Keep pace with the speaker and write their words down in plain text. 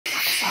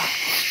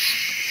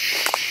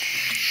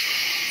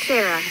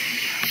Sarah.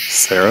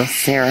 Sarah?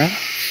 Sarah?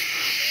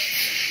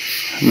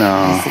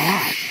 No. Who's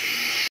that?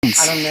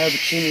 I don't know,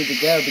 but you need to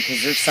go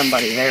because there's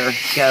somebody there.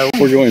 Go.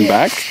 We're going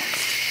back?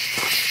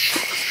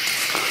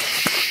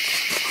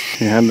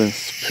 He had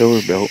this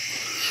pillar built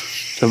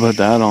to put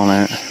that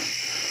on it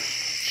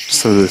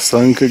so the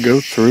sun could go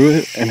through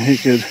it and he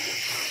could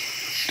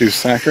do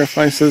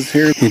sacrifices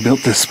here. He built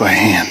this by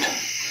hand,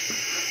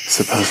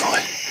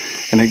 supposedly.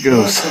 And it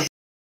goes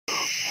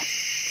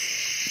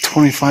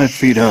 25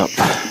 feet up.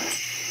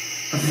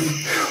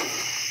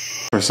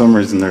 For some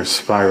reason there's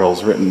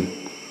spirals written,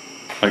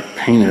 like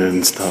painted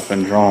and stuff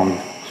and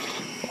drawn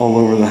all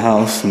over the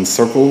house in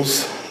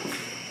circles.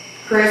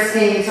 Chris,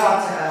 can you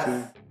talk to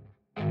us?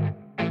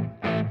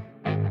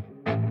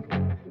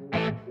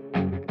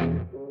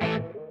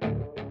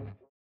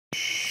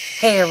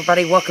 Hey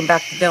everybody, welcome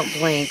back to Don't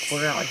Blink.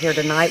 We're out here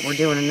tonight. We're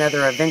doing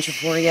another adventure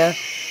for you.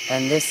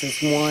 And this is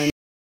one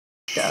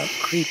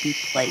creepy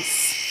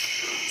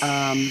place.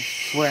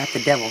 We're at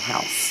the Devil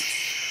House.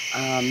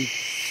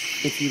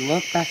 If you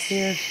look back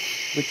here,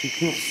 which you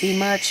can't see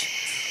much,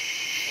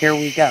 here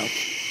we go.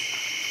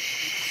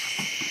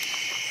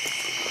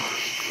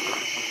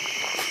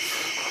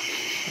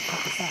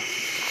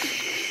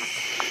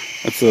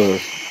 That's a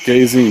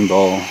gazing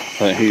ball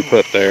that he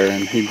put there,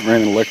 and he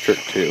ran electric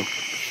too.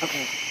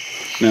 Okay.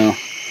 Now,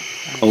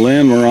 the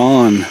land we're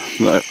on,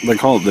 they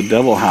call it the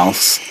Devil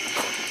House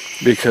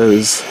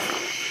because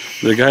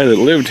the guy that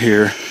lived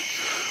here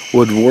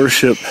would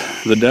worship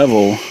the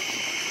devil,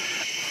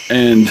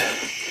 and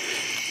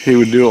he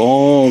would do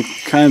all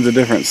kinds of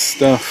different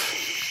stuff.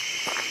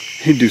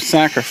 He'd do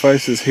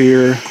sacrifices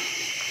here.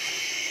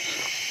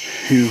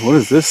 What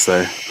does this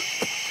say?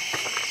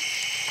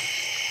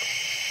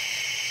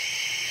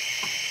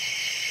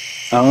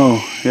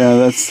 Oh, yeah,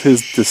 that's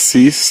his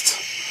deceased.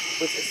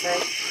 What's it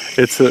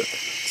say? It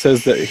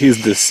says that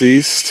he's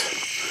deceased.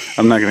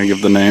 I'm not going to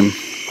give the name.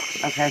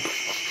 Okay.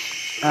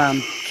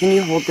 Can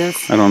you hold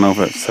this? I don't know if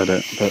it said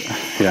it, but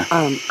yeah.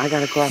 I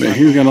gotta go out. But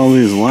he's got all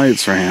these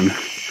lights ran.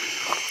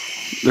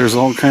 There's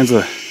all kinds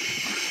of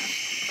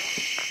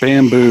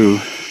bamboo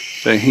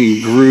that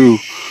he grew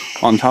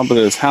on top of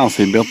this house.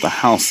 He built the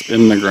house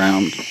in the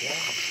ground.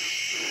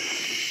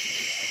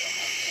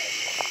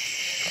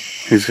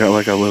 He's got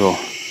like a little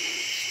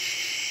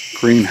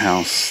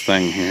greenhouse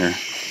thing here.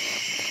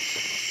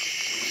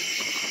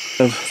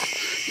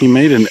 He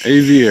made an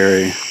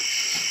aviary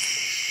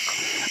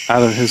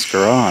out of his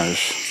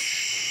garage.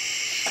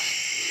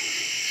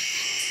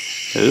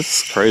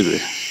 It's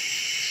crazy.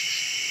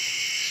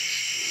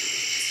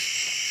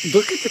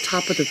 Look at the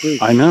top of the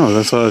roof. I know,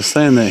 that's what I was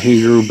saying, that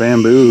he grew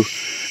bamboo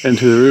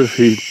into the roof.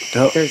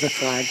 There's a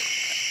flag.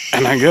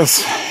 And I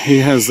guess he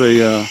has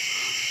a,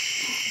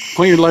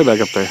 point your light back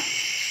up there.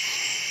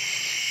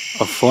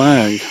 A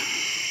flag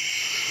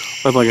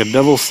with like a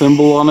devil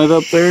symbol on it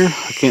up there.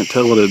 I can't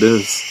tell what it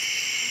is.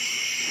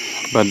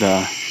 But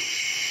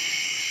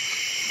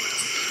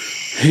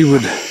he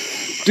would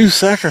do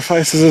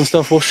sacrifices and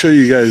stuff. We'll show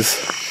you guys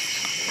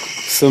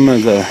some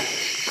of the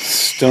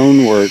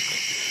stonework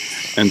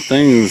and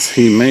things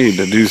he made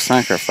to do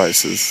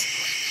sacrifices.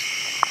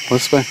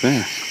 What's back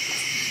there?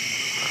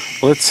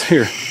 Let's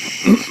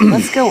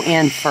Let's go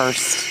in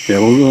first. Yeah,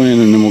 we'll go in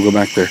and then we'll go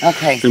back there.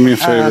 Okay. Do me a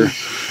favor.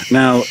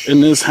 Now,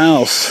 in this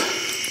house,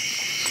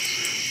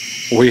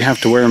 we have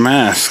to wear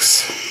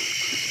masks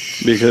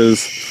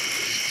because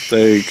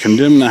they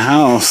condemn the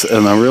house,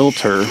 and the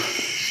realtor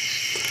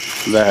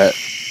that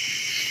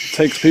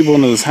takes people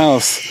into this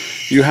house,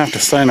 you have to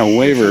sign a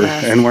waiver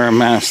and wear a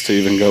mask to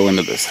even go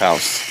into this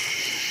house.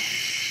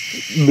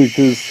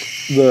 Because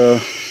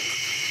the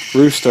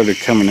roof started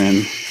coming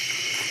in,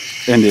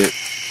 and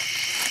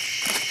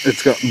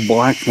it's got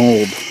black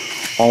mold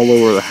all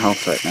over the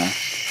house right now.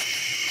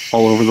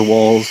 All over the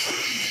walls.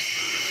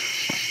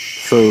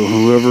 So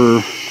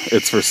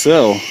it's for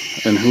sale,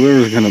 and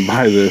whoever's going to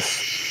buy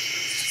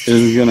this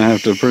is going to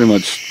have to pretty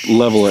much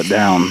level it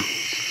down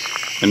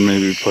and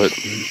maybe put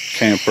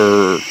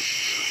camper or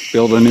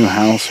build a new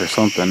house or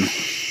something.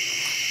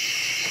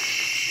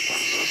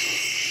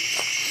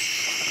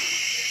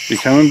 You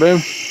coming,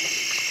 babe?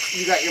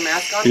 You got your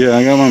mask on? Yeah,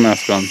 I got my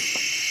mask on.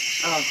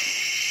 Oh.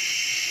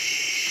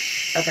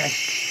 Okay.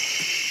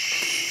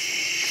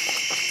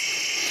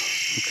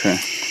 Okay.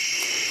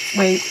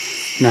 Wait.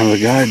 Now the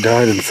guy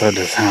died inside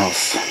this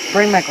house.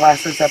 Bring my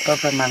glasses up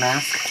over my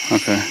mask.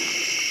 Okay.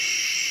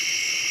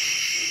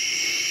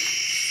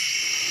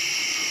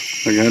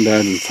 The guy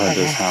died inside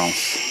this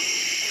house.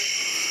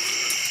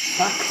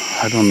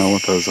 Fuck. I don't know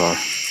what those are.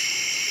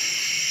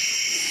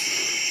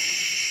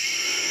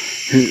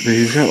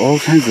 He's got all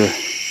kinds of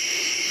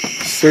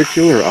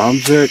circular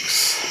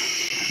objects.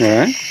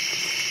 Alright?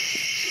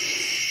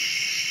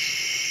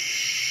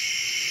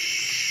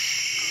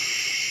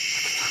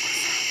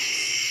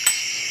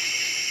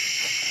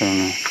 I don't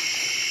know.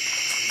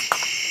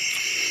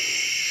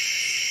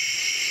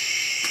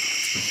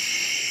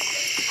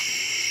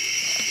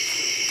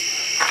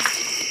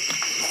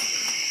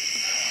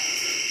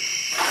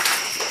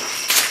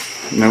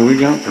 No, we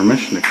got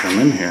permission to come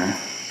in here.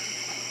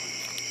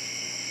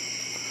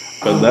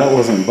 But that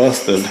wasn't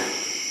busted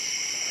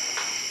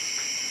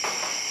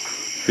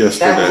yesterday.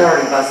 That was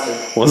already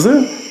busted. Was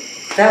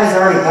it? That was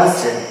already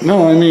busted.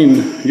 No, I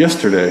mean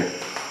yesterday.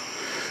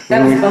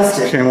 That When was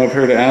busted. we came up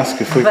here to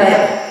ask if we But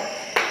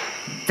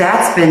could.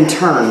 that's been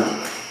turned.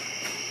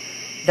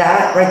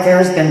 That right there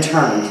has been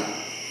turned.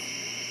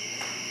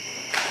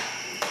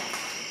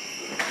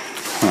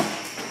 Huh.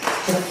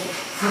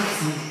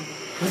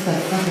 What the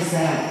fuck is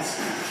that?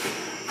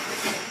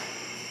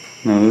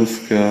 No, this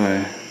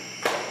guy.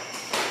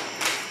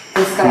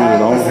 This With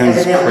guy all was his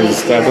evidently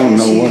priest, I don't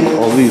know what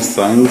all these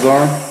signs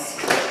are.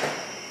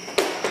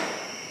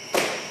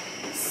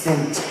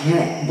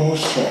 Satanic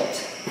bullshit.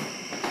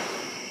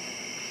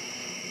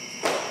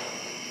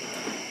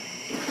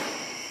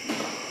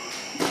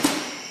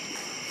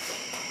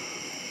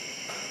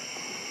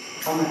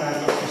 Oh my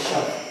god, look at the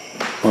show.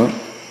 What?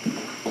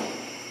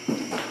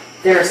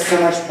 There's so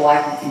much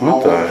black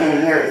mold the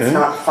in here, it's heck?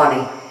 not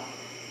funny.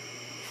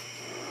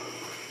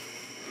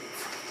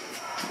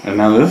 And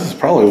now this is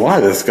probably why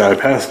this guy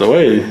passed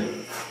away.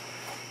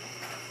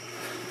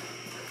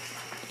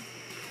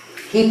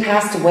 He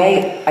passed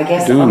away, I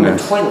guess, Doing on the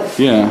this. toilet.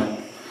 Yeah.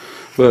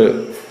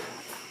 But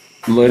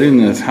letting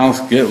this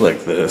house get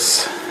like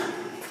this.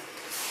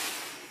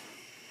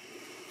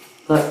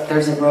 Look,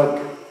 there's a rope.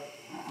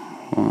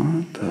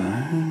 What the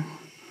heck?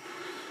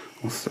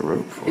 What's the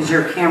rope for? Is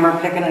your camera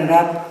picking it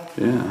up?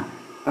 Yeah.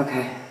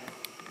 Okay.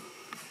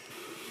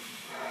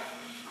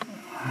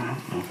 I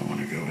don't know if I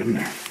want to go in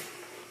there.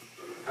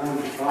 Oh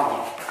my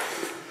god.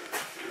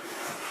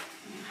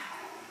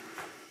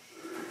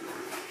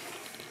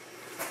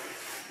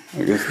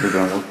 I guess they're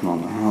done working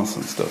on the house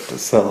and stuff to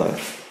sell it.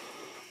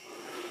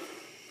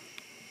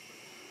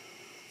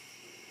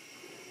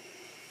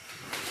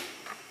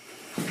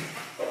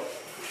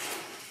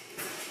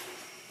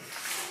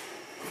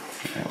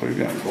 Yeah, we've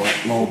got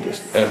black mold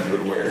just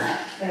everywhere.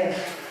 Hey.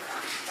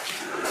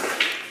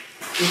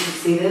 Did you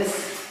see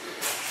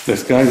this?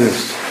 This guy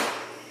just...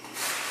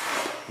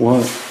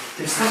 What?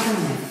 There's something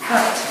in my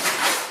foot.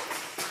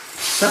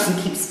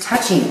 Something keeps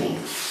touching me.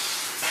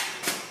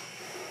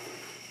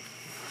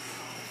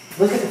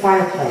 Look at the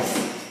fireplace.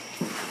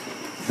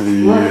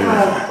 Look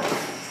Yeah.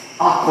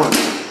 how awkward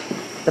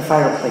the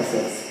fireplace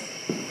is.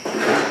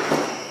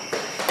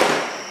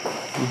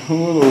 It's a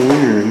little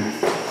weird.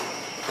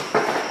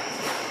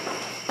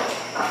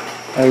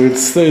 I would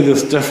say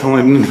this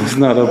definitely is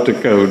not up to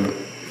code.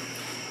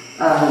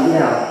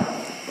 No.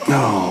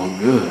 Oh,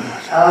 good.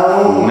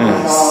 Oh my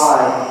Goodness.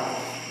 god.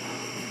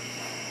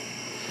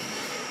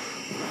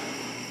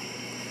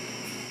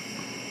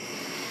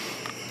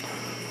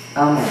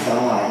 Oh my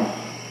god.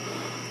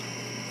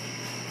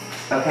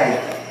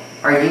 Okay.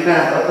 Are you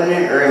gonna open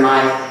it or am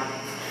I?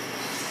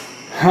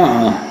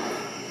 Huh.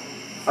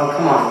 Oh,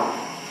 come on.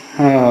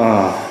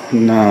 Oh,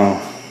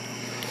 no.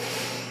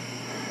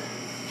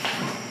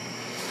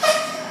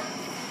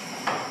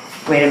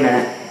 Wait a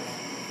minute.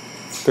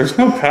 There's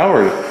no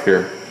power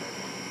here.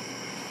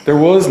 There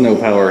was no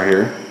power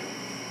here.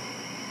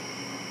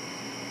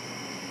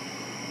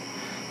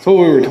 That's what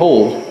we were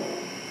told.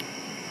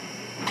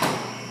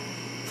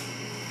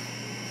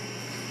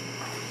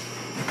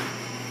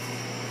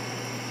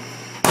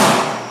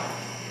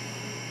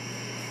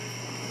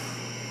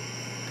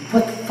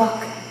 What the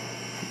fuck?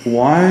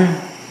 Why?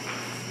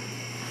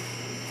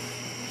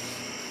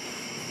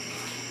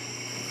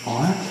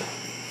 What?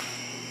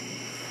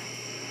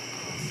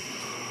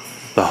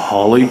 The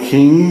Holly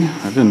King?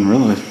 I didn't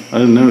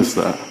notice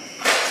that.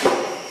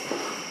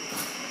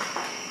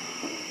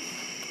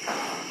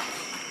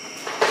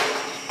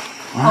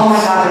 Oh my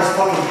god, there's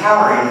fucking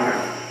power in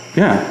here.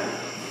 Yeah.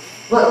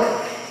 Look.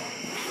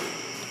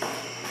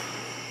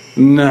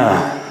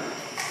 Nah.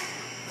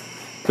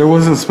 There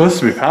wasn't supposed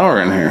to be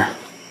power in here.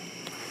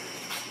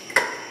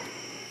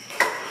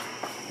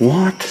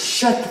 What?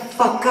 Shut the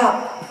fuck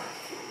up.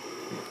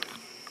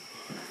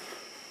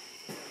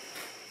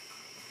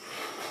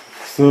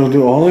 So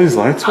do all these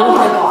lights Oh work?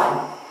 my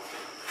god.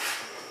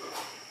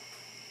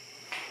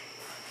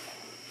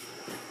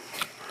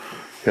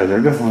 Yeah,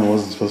 there definitely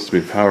wasn't supposed to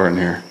be power in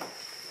here.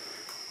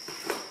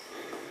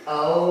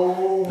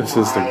 Oh. This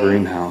is the my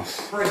greenhouse.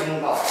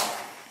 friggin' god.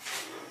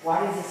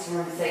 Why does this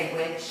room say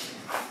witch?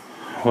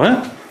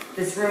 What?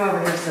 This room over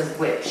here says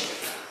witch.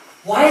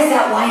 Why is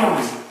that light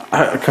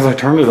on? Because I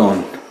turned it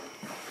on.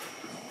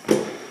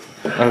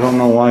 I don't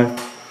know why.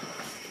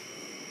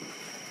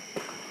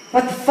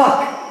 What the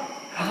fuck?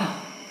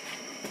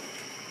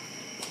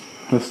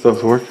 This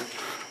stuff's working.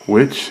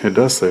 Witch? It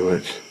does say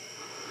witch.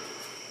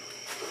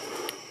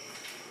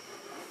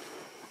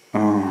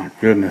 Oh my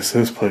goodness,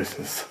 this place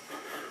is...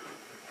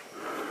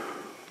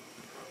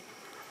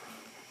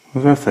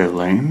 What does that say,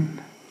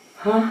 Lane?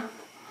 Huh?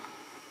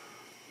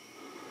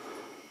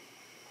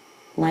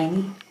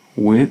 Laney?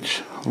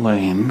 Witch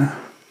Lane.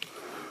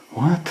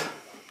 What?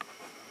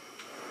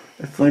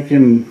 It's like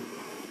in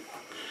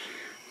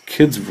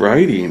kids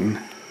writing.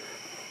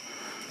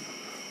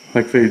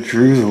 Like they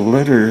drew the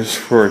letters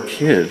for a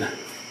kid.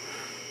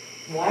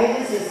 Why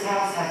does this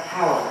house have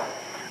power?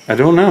 I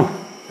don't know.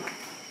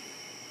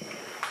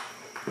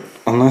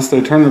 Unless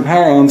they turned the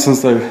power on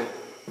since they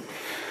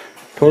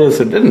told us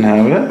it didn't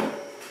have it.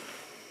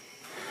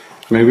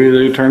 Maybe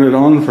they turned it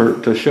on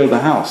to show the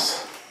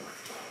house.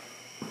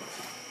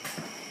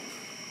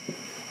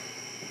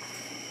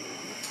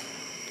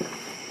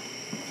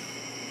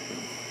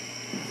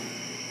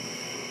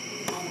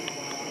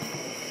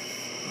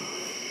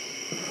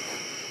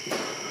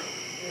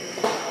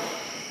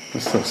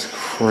 This stuff's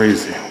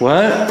crazy.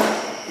 What?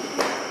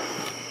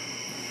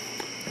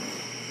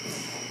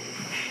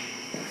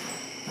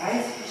 Why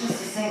is it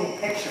just a single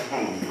picture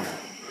hanging there?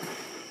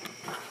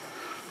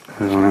 I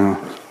don't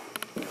know.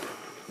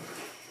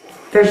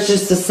 There's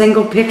just a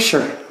single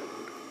picture.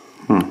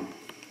 Hmm.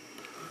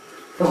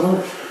 But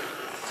look.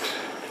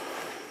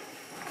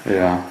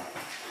 Yeah.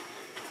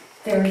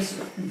 There's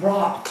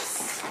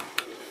rocks.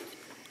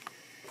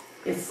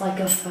 It's like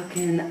a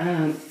fucking,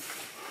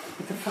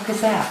 what the fuck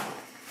is that?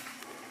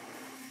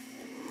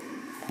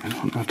 I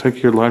don't know.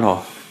 Take your light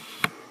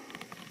off.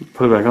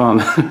 Put it back on.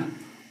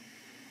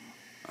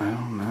 I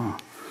don't know.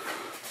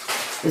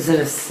 Is it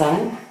a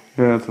sun?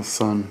 Yeah, it's a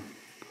sun.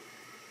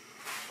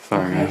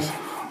 Sorry, Okay. guys.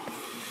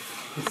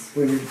 It's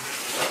weird.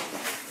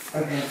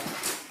 Okay.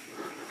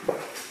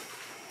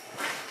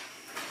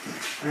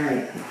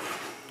 Alright.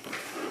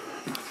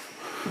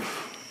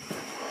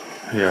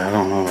 Yeah, I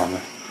don't know about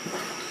that.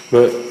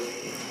 But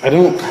I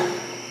don't.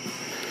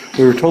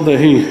 We were told that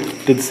he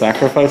did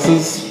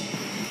sacrifices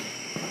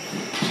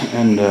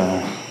and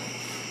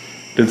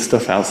did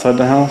stuff outside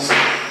the house.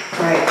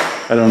 Right.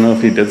 I don't know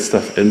if he did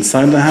stuff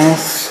inside the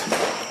house.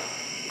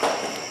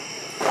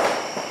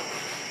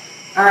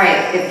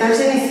 Alright, if there's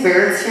any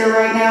spirits here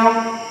right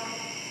now,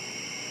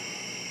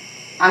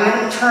 I'm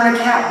going to turn a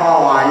cat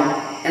ball on,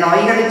 and all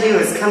you got to do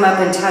is come up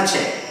and touch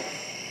it.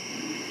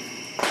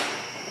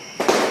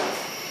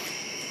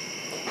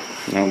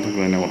 I don't think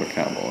they know what a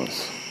cat ball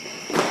is.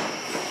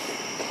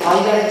 All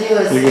you got to do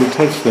is... You can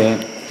touch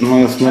that and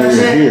let us know Touch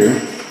you're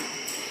it. here.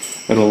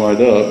 It'll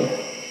light up.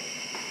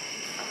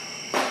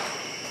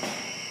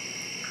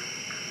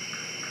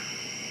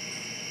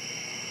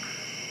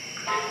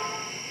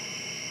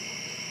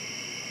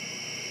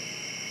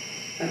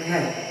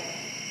 Okay.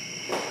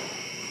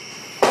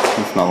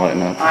 It's not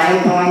lighting up. I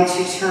am going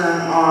to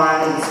turn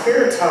on the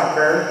spirit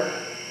talker,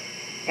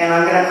 and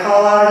I'm going to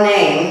call out a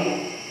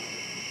name.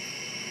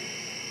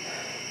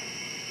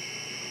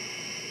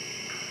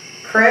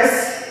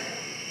 Chris,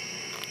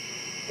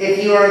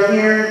 if you are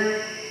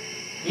here,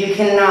 you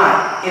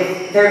cannot,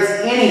 if there's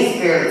any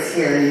spirits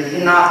here, you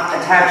cannot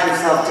attach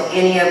yourself to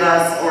any of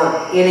us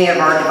or any of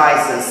our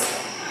devices.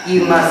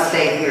 You must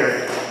stay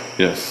here.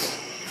 Yes.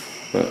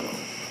 But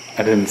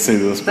I didn't see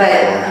this But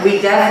before.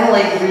 we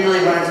definitely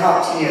really want to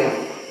talk to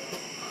you.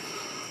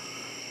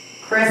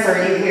 Chris,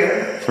 are you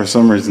here? For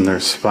some reason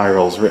there's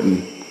spirals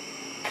written,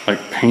 like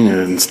painted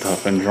and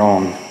stuff and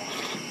drawn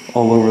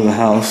all over the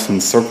house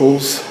in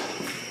circles.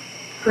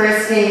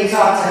 Chris, can you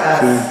talk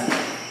to us?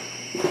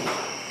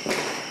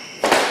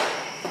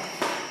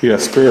 You got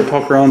spirit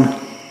talker on?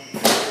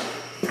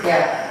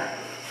 Yeah.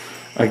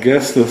 I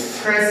guess this,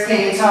 Chris,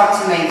 can you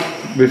talk to me?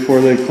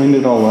 before they cleaned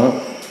it all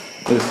up,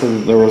 they said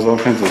that there was all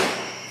kinds of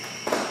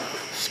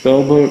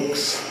spell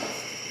books,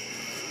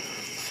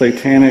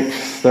 satanic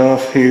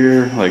stuff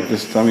here, like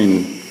just, I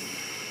mean,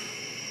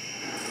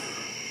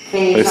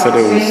 Can you they talk said to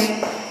it was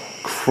me?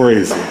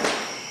 crazy.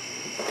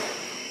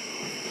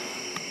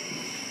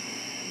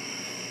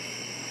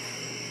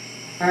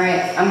 All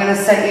right, I'm going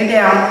to set you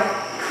down,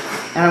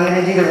 and I'm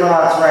going to do the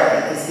rods right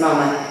at this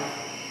moment.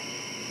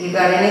 You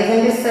got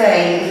anything to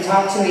say, you can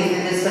talk to me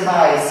through this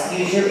device.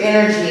 Use your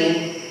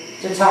energy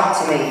to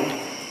talk to me.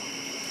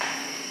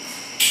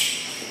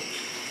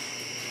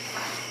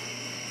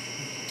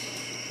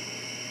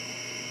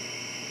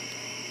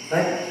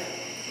 What?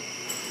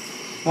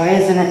 Why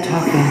isn't it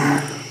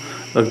talking?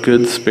 A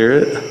good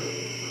spirit?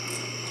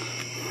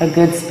 A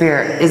good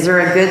spirit. Is there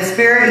a good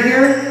spirit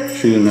here?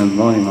 She didn't have the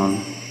volume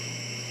on.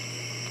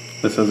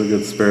 This has a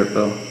good spirit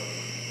though.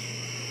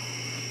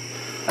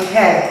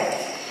 Okay.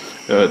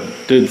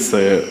 It did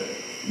say it,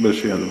 but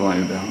she had the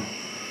volume down.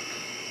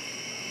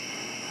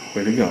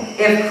 Way to go.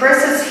 If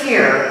Chris is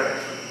here,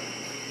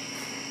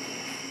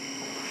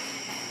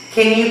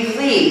 can you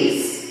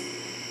please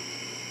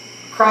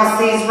cross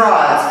these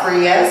rods for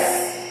yes?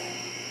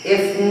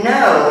 If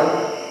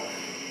no,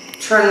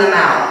 turn them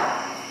out.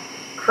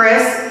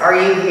 Chris, are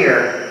you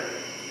here?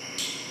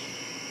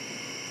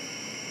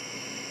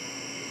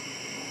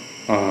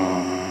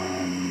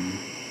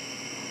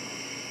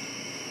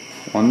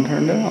 One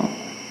turned out.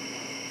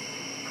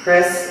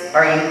 Chris,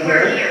 are you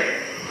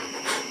here?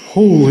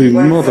 Holy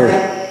What's mother.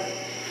 that?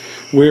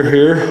 We're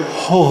here.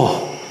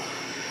 Oh,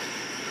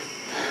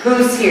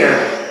 Who's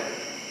here?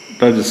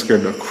 that just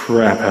scared the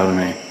crap out of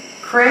me.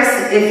 Chris,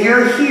 if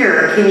you're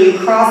here, can you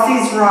cross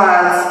these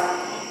rods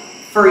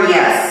for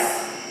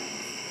yes?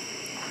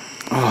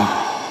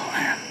 Oh,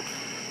 man.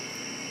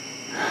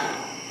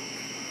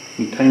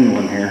 I'm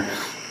tangling here.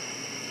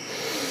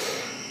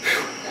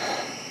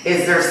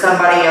 Is there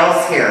somebody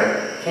else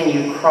here? Can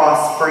you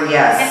cross for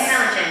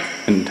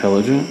yes?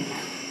 Intelligent?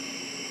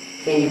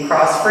 Can you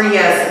cross for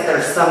yes if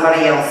there's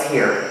somebody else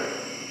here?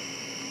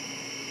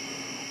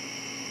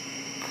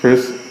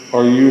 Chris,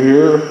 are you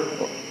here?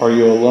 Are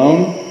you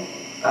alone?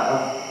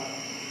 Uh-oh.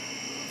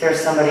 There's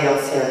somebody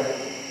else here.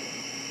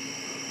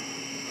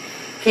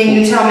 Can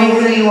you tell me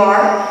who you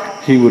are?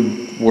 He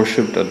would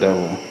worship the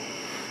devil.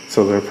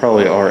 So there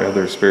probably are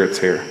other spirits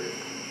here.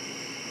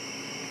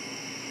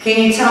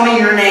 Can you tell me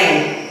your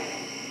name?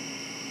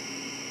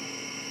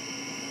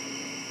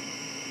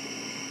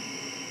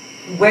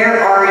 Where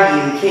are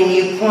you? Can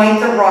you point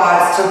the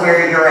rods to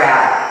where you're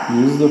at?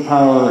 Use the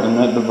power in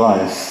that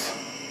device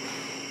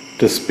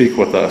to speak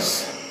with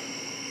us.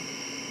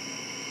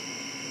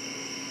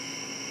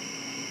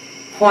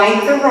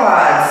 Point the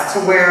rods to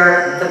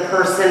where the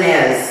person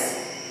is.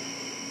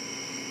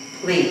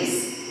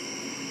 Please.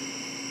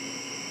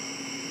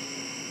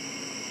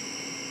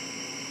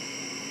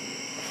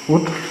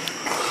 What?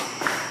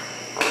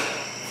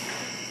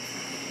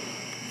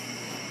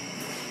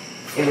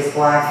 It was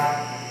black.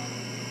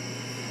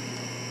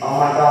 Oh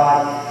my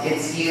God,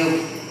 it's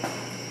you.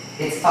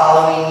 It's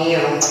following you.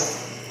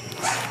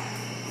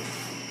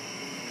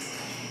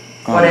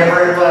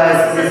 Whatever it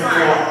was, it's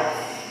black.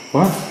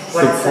 What?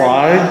 What's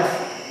Supply?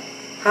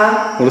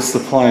 Huh? What does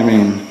supply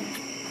mean?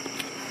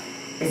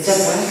 It's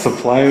just what?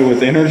 Supply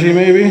with energy,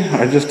 maybe?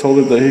 I just told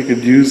it that he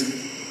could use...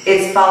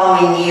 It's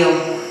following you.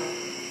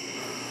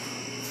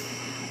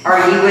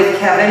 Are you with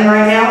Kevin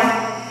right now?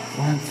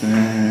 What the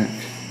heck?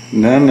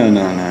 No, no,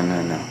 no, no,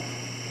 no, no.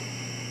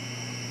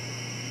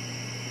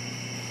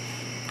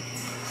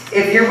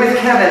 If you're with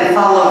Kevin,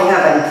 follow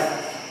Kevin.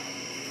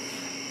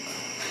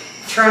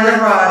 Turn the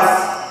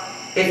rods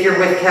if you're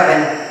with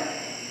Kevin.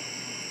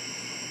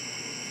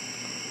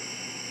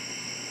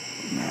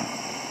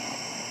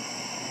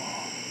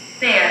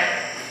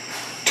 There.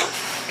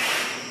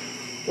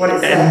 What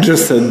is that? It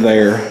just said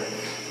there.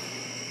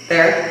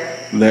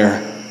 There?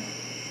 There.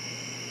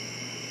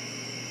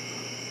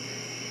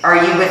 Are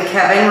you with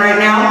Kevin right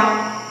now?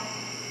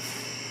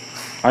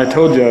 I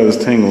told you I was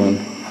tingling.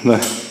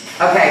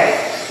 Okay.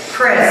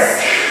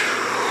 Chris.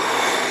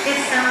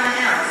 It's someone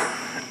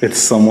else. It's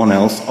someone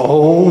else.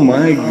 Oh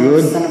my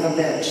Son of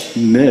a bitch.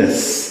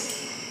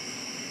 goodness.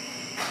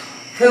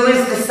 Who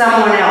is the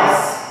someone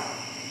else?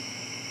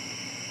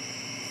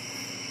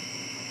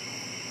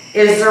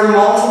 Is there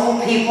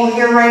multiple people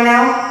here right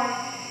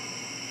now?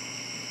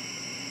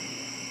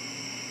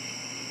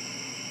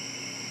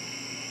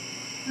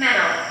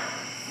 Metal.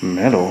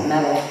 Metal?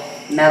 Metal.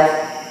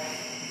 Metal.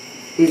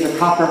 These are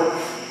copper.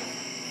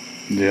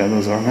 Yeah,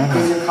 those are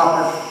metal. These are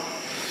copper.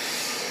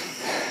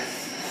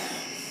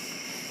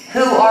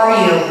 Who are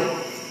you?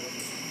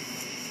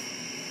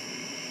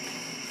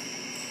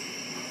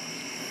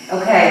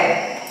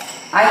 Okay.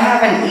 I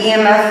have an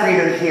EMF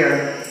reader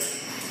here.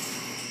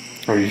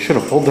 Oh, you should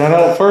have pulled that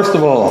out first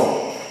of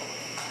all.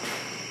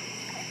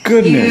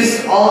 Goodness.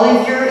 Use all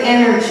of your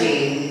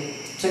energy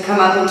to come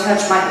up and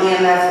touch my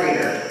EMF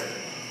reader.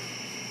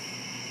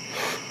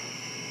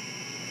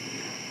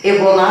 It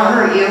will not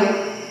hurt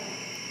you.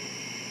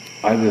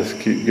 I just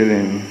keep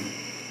getting...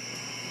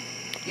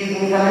 You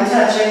can come and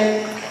touch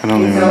it. I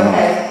don't It's even know.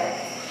 okay.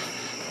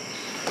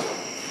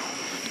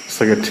 It's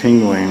like a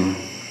tingling.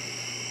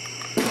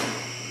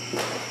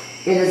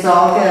 It is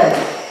all good.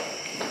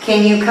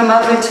 Can you come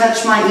up and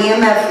touch my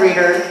EMF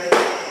reader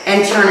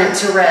and turn it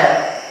to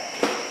red?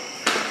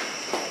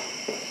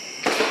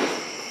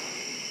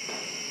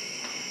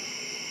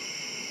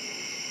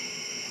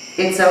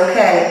 It's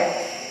okay.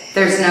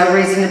 There's no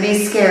reason to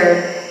be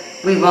scared.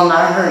 We will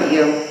not hurt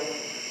you.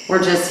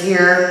 We're just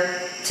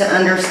here to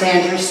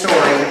understand your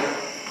story.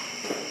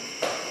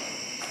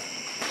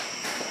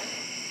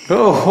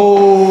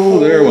 Oh,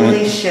 there it Holy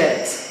went. shit.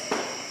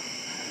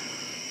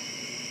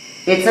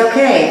 It's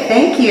okay.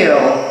 Thank you.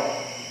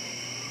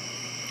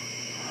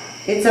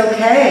 It's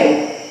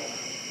okay.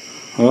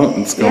 Oh,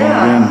 it's going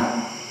Yeah.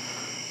 in.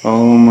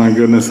 Oh my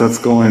goodness, that's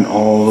going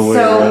all the way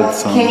red.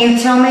 So, can you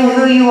tell me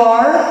who you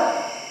are?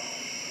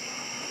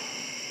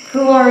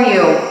 Who are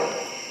you?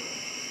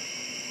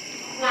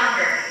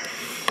 Walker.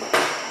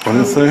 What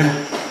did it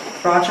say?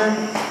 Roger?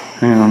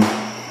 Hang on.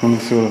 Let me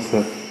see what it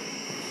said.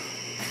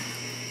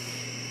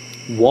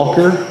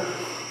 Walker?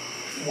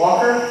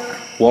 Walker?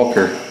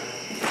 Walker.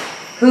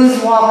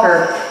 Who's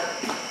Walker?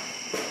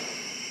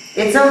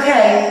 It's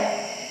okay.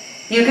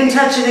 You can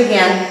touch it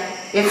again.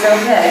 It's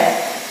okay.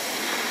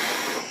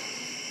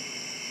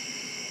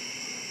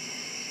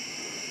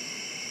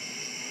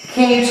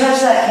 Can you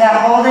touch that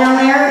cat ball down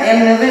there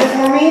and move it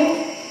for me?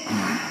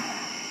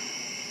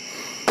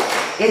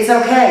 It's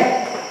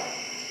okay.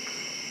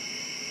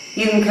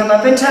 You can come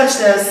up and touch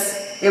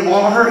this. It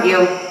won't hurt you.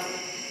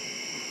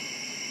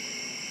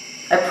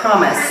 I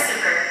promise.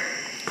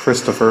 Christopher.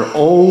 Christopher.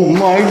 Oh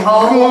my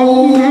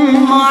Oh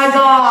my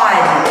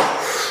God.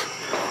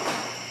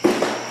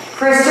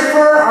 Christopher,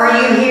 are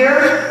you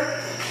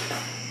here?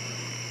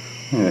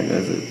 Yeah,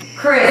 guys.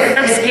 Chris, if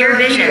Obscure you're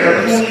vision. here,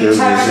 can you Obscure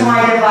touch vision.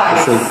 my It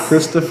device? said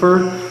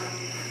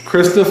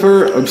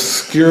Christopher,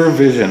 obscure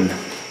vision.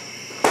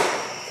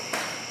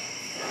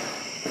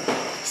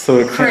 So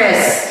it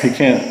Chris. he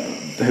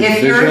can't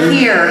If you're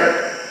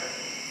here,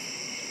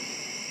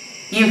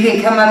 you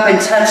can come up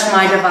and touch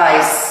my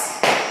device.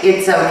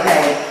 It's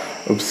okay.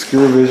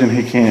 Obscure vision,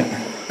 he can't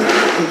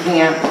You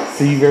can't.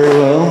 see very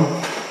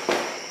well.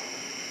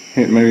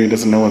 Maybe he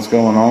doesn't know what's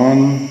going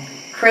on.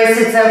 Chris,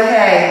 it's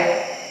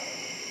okay.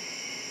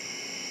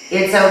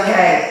 It's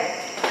okay.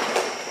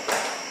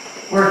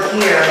 We're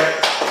here.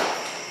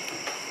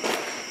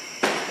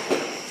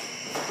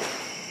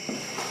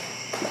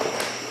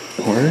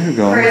 Where are you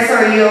going? Chris,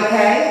 are you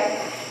okay?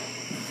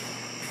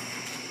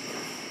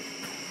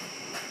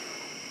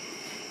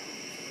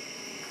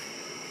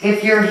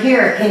 If you're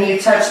here, can you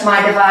touch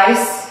my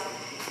device?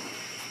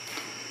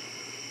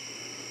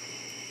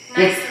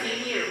 Nice to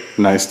meet you.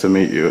 Nice to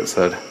meet you, it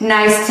said.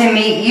 Nice to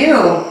meet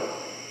you.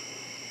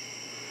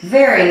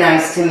 Very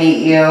nice to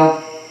meet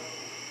you.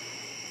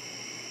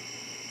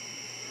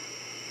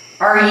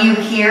 Are you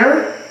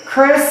here,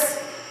 Chris?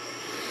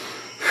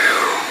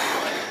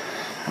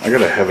 I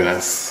got a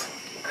heaviness.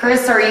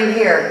 Chris, are you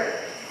here?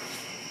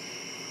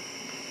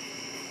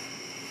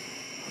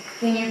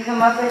 Can you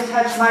come up and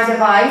touch my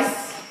device?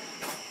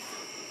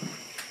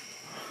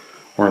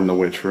 We're in the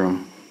witch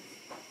room.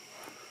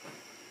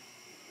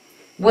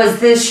 Was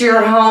this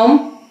your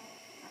home?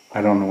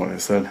 I don't know what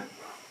it said.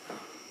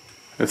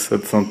 It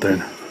said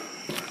something.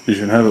 You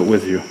should have it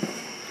with you.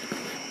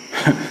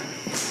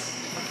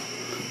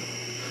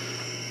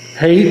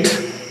 Hate.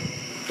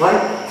 What?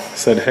 It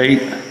said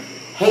hate.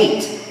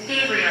 Hate.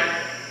 Gabriel.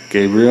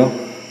 Gabriel.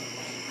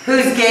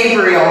 Who's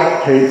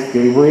Gabriel? Hates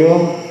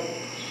Gabriel.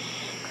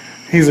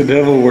 He's a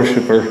devil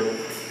worshiper.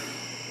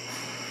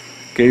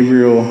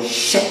 Gabriel.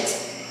 Shit.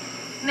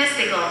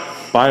 Mystical.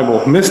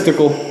 Bible.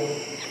 Mystical.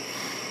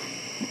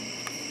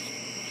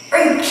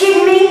 Are you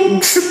kidding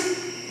me?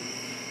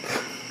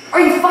 Are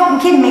you fucking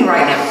kidding me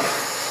right now?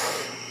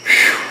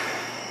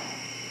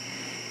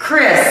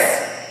 Chris,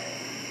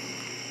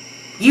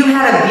 you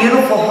had a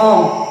beautiful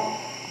home.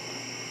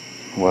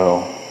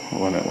 Well,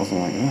 when it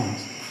wasn't like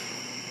this.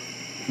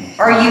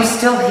 Are you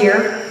still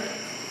here?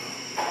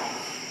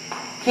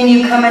 Can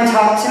you come and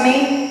talk to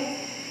me?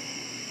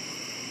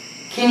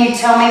 Can you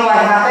tell me what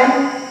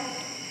happened?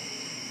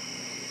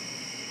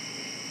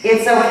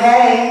 It's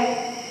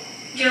okay.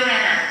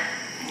 Joanna.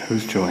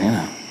 Who's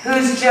Joanna?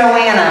 Who's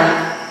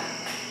Joanna?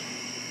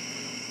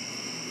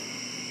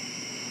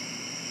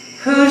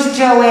 Who's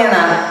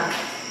Joanna?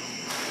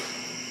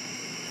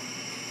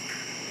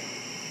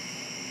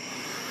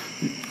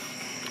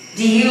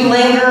 Do you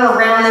linger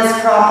around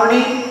this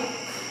property?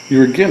 You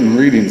were getting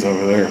readings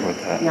over there with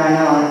that. Yeah, I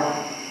know.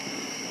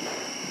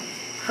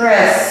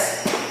 Chris,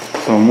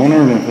 So I'm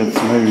wondering if it's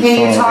maybe.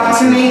 can you talk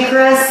to me,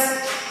 Chris?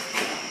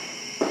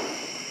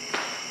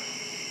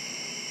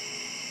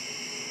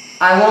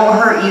 I won't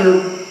hurt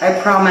you, I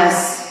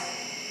promise.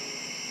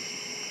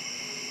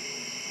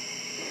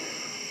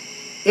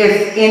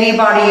 If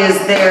anybody is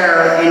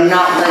there and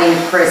not letting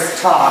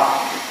Chris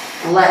talk,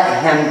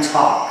 let him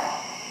talk.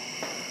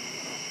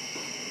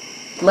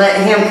 Let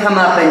him come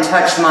up and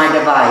touch my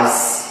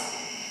device.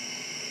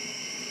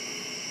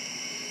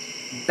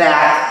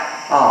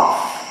 Back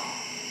off.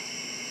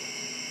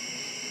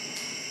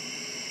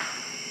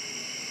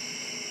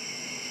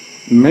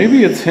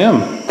 Maybe it's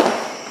him.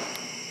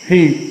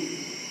 He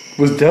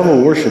was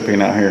devil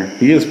worshiping out here.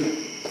 He is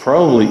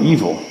probably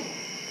evil.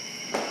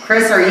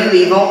 Chris, are you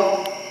evil?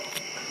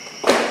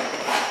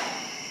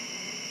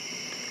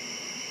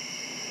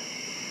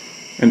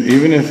 And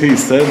even if he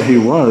said he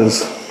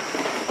was,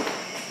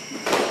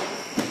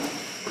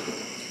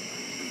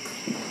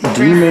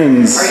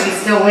 demons, Are you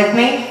still with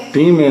me?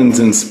 demons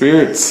and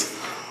spirits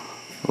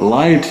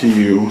lie to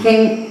you.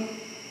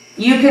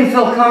 You can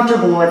feel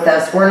comfortable with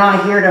us. We're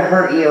not here to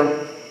hurt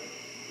you.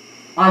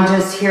 I'm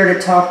just here to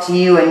talk to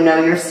you and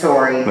know your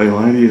story. They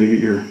lie to you to get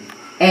your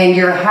And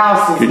your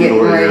house is Get getting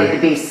your- ready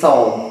to be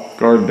sold.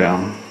 guard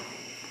down.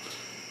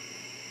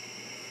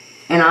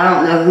 And I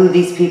don't know who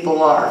these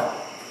people are.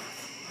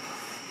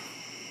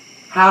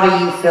 How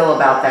do you feel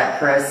about that,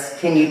 Chris?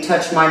 Can you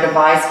touch my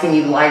device? Can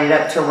you light it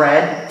up to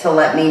red to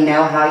let me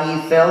know how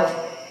you feel?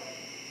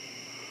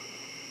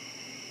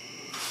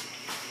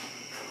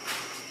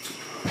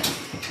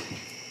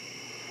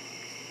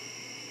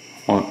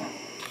 What?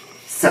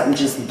 Something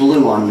just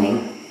blew on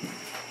me.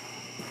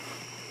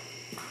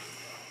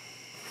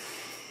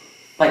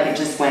 Like it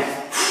just went.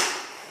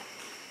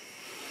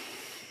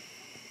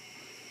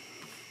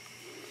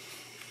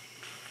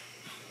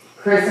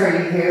 Chris, are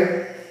you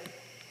here?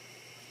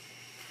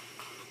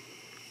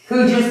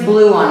 Who just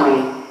blew on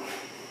me?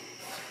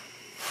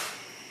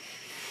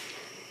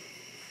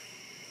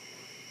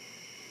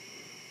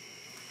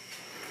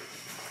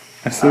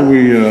 I said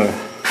we,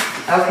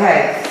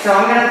 Okay, so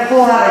I'm gonna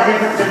pull out a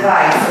different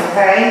device,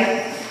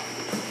 okay?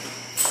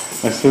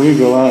 I said we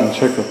go out and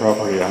check the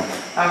property out.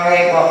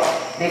 Okay, well,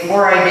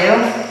 before I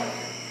do.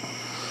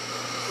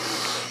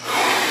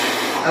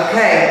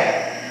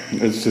 Okay,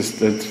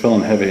 It's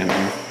feeling heavy in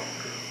there.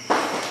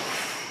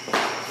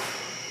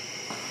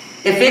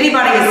 if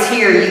anybody is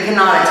here, you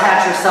cannot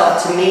attach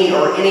yourself to me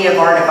or any of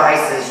our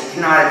devices. You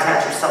cannot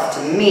attach yourself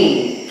to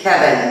me,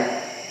 Kevin.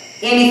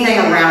 anything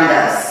around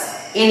us,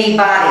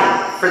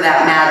 anybody for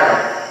that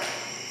matter.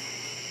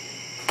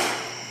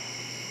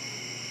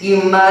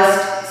 You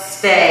must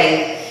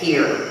stay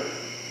here.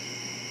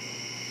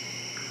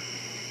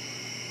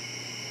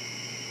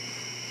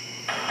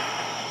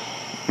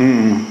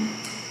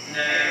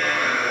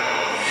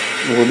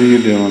 What are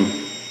you doing?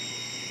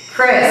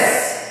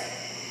 Chris,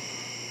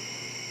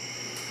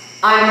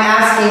 I'm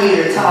asking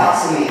you to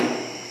talk to me.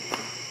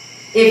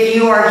 If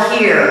you are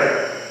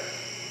here,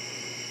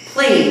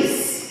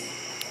 please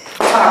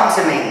talk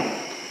to me.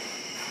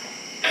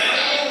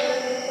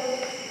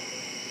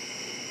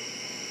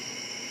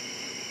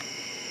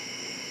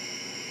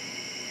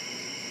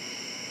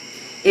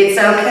 It's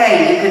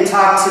okay, you can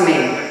talk to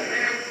me.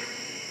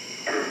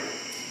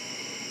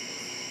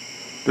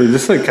 Did you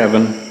just say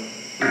Kevin?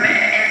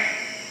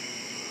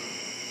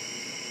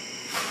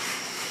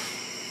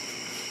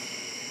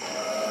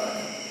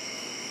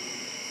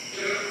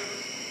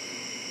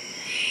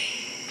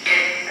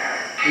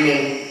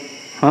 Me.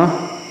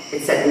 Huh?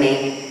 It said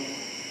me.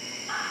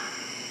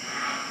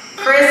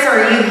 Chris,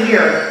 are you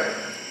here?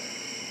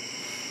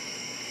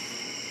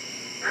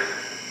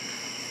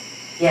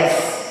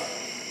 Yes.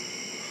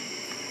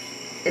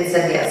 It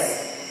said yes.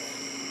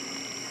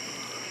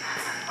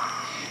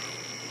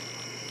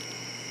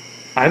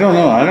 I don't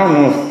know. I don't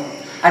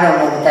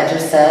know what that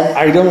just said.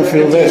 I don't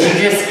feel that. Did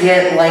you just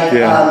get like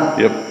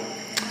Yep.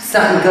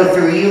 something go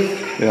through you?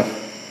 Yeah.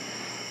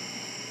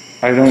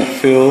 I don't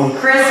feel.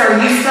 Chris, are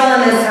you still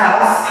in this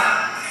house?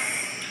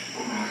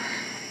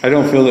 I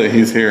don't feel that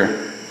he's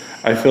here.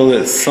 I feel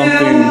that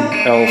something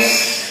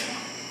else.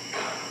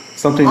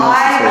 Something else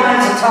is I here.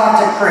 want to talk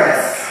to Chris.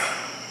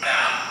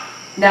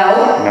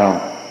 No?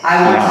 No.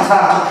 I want to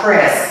talk to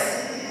Chris.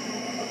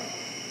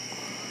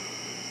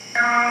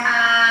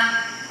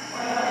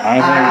 I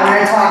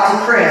want to talk to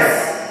Chris.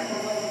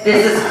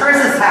 This is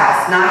Chris's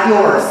house, not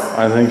yours.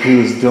 I think he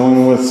was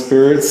dealing with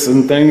spirits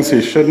and things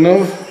he shouldn't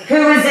have.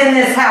 Who is in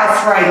this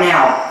house right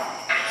now?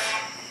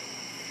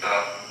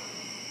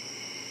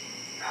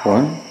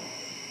 What?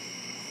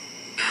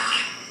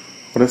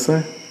 What did it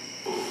say?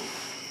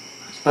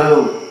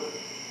 Boo.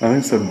 I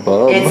think it said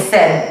Bub. It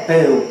said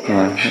boo.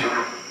 Huh?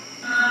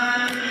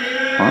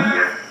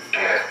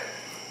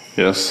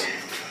 Yes.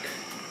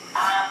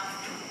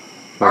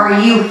 Are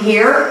you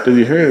here? Did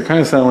you hear it? It kind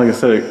of sounded like it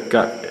said it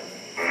got.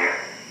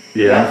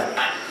 Yeah.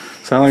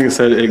 Sounded like it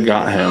said it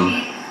got him.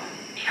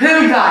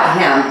 Who got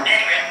him?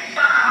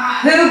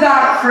 Who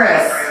got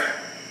Chris?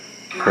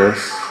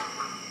 Chris.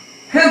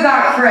 Who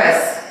got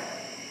Chris?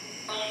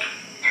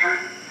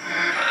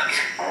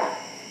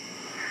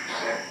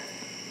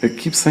 It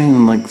keeps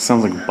saying like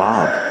sounds like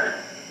Bob.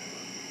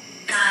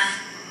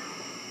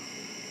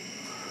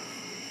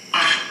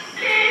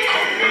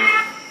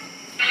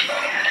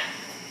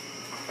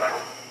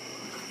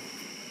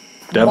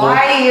 Devil.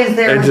 Why is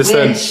there a It just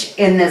witch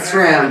in this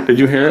room? Did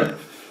you hear it?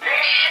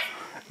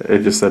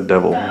 It just said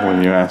devil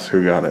when you asked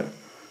who got it.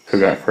 Who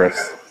got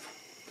Chris?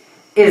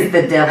 Is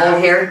the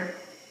devil here?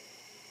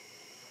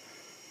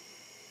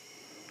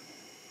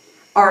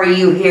 Are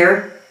you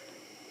here?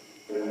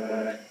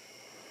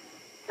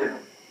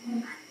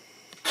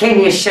 Can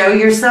you show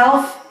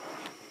yourself?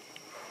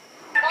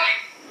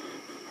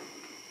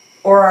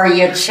 Or are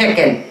you a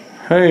chicken?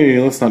 Hey,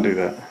 let's not do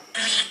that.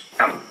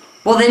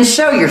 Well, then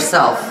show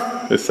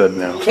yourself. It said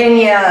no. Can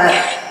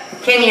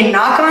you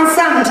knock on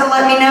something to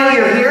let me know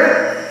you're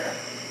here?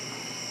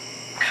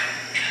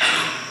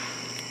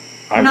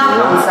 I Knock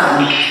will. on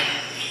something.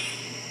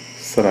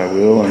 Said I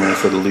will, and I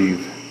said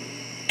leave.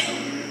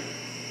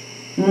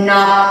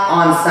 Knock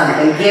on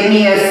something. Give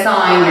me a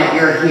sign that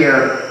you're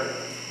here.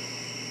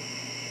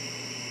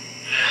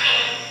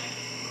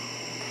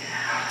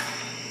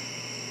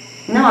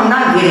 No, I'm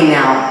not getting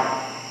out.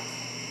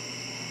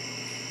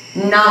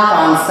 Knock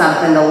on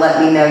something to let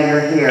me know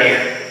you're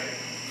here.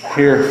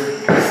 Here.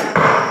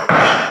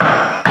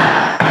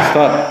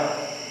 Stop.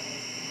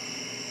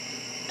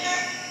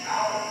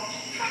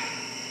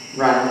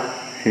 Run.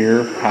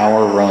 Here,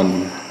 power,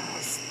 run.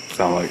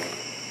 Sound like.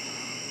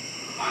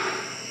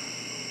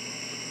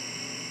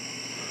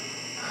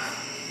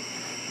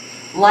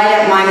 Light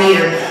up my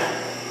meter.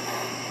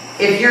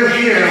 If you're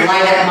here,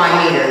 light up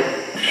my meter.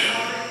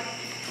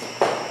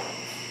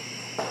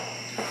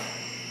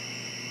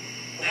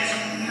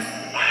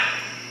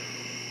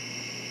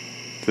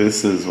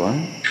 This is what?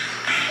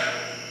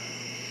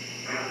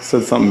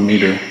 Said something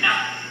meter.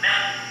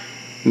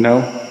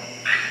 No?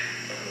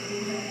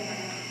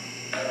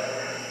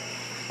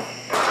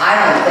 I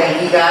don't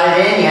think you got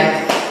it in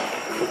you.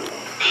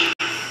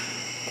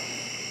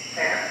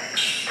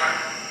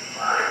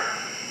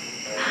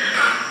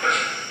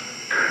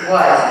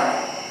 What?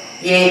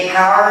 You ain't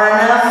power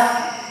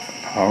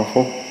enough?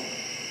 Powerful?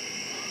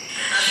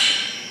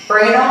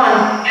 Bring it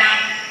on.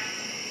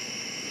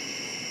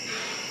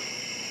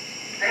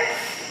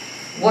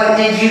 What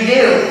did you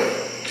do?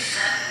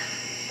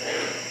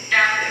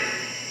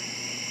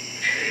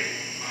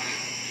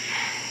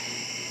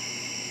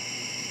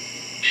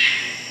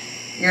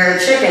 You're a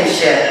chicken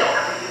shit.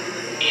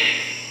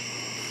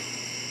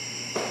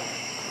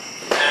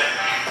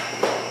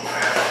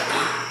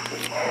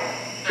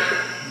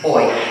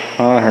 Boy.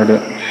 Oh, I heard it.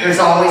 There's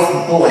always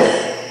a boy.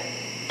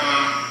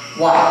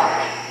 Why?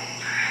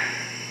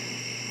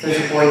 There's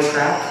a boy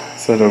trapped. It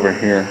said over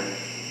here.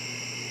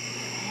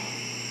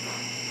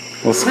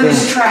 Let's go.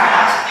 Who's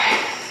trapped?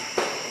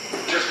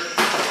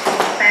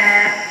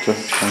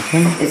 Just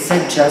something. It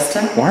said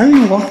Justin. Why are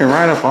you walking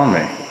right up on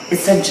me? It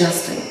said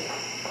Justin.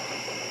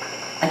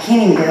 I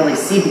can't even barely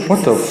see because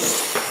What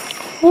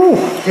the? Ooh.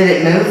 Did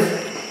it move?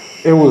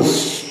 It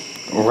was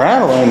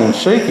rattling and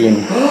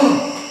shaking,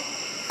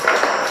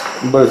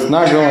 but it's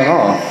not going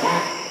off.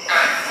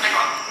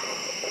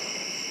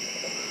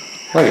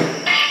 Wait,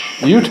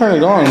 you turned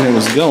it on and it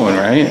was going,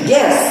 right?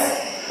 Yes.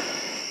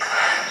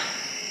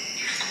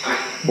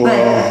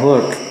 Well,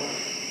 look.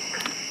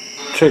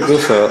 Check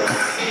this out.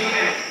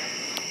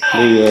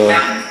 The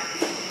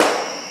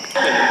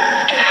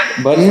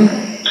button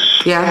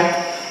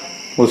Yeah.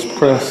 was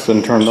pressed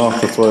and turned off.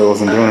 That's why I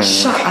wasn't doing anything.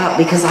 Shut up,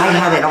 because I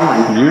had it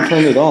on. You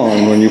turned it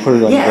on when you put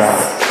it on Yes.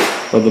 the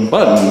ground. But the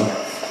button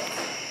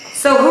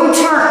So who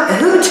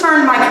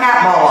turned my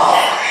cat ball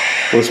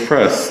off? was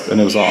pressed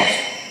and it was off.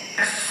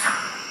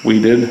 We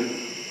did.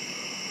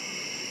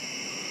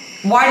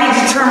 Why did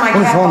you turn my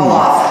What's cat wrong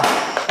ball with off?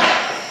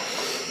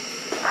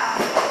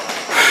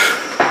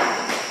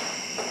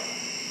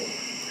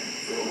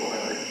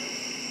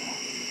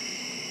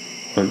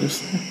 What did you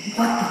say?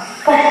 What the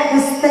fuck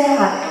was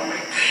that?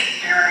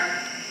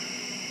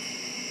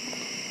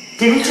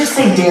 Did it just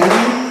say dairy?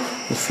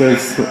 It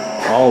says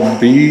I'll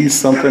be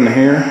something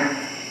here.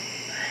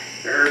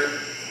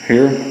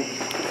 Here.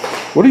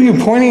 What are you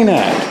pointing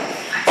at?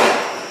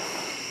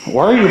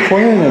 Why are you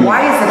pointing at me?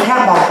 Why is the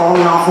cat ball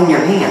falling off in your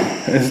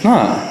hand? It's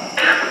not.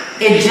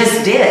 It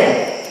just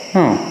did.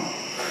 Oh.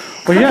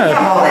 Well, cat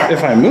ball yeah. then.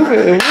 If I move it,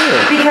 it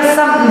will. Because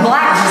something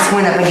black just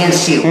went up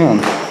against you. Hang on.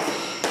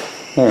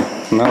 There.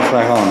 Now it's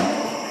back on.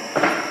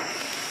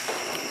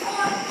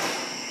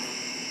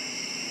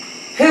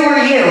 Who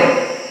are you?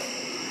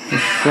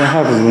 That's what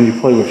happens when you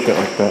play with shit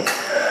like that.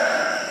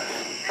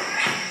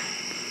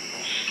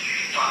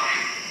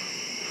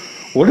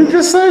 What did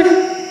you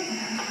say?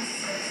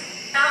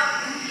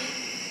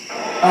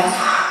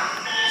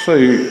 So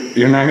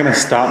you're not gonna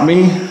stop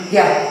me?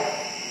 Yeah.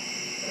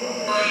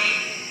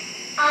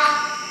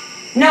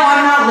 No,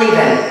 I'm not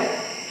leaving.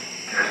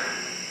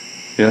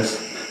 Yes.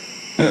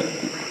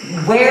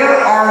 Where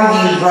are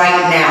you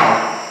right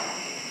now?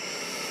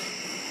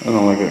 I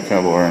don't like that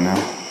cowboy right now.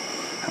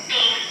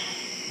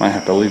 Might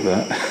have to leave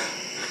that.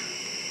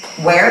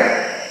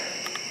 Where?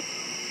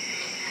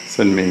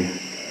 Send me.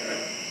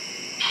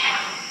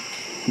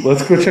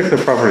 Let's go check the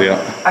property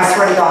out. I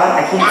swear to God,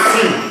 I can't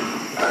see.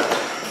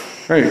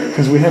 Right,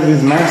 because we have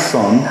these masks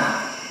on.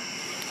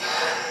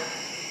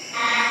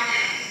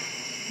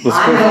 Let's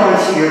I'm go.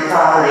 going to your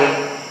property.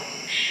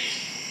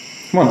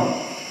 Come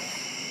on.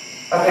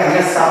 Okay, I'm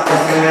gonna stop this.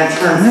 I'm gonna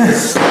turn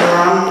this sugar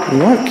on.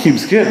 What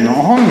keeps getting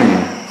on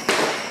me?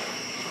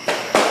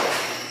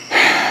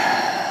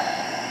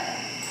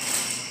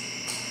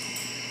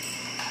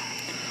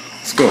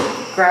 Let's go.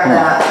 Grab Come on.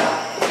 that.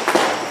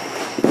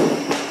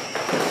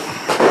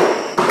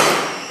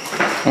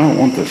 I don't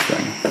want this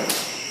thing.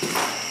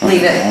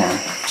 Leave it. More.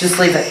 Just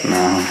leave it.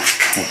 No,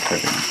 that's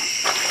taking.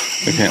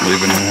 We can't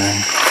leave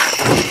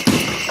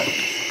anything.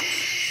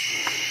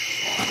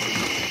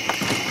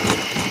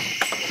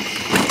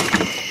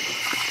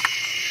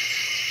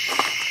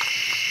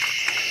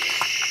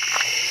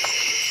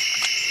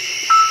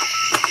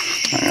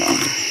 Hang on.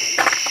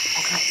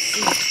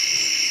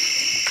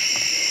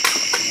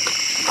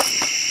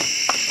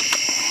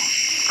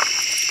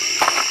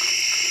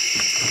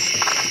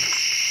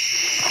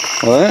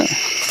 What?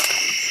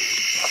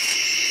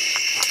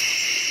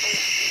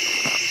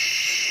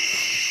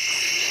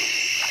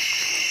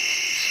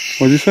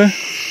 What'd you say?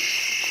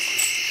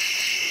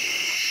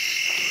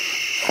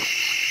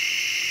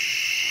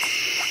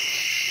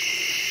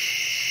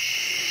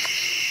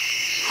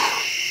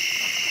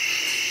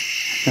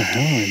 What the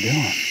hell are we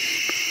doing?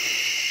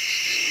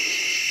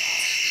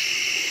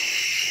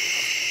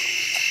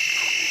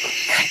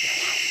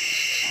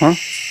 Huh?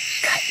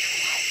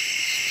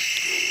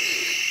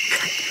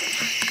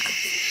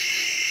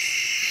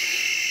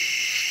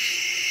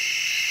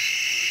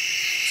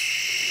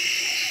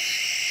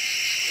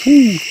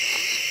 Ooh.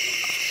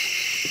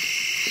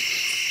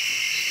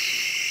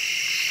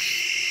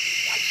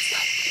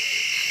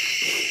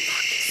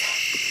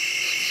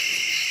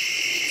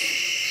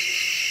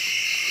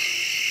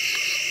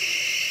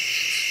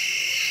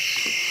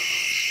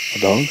 A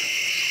dog?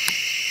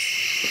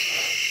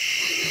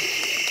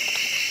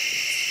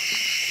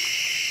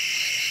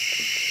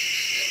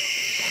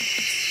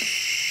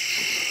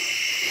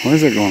 Why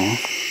is it going on?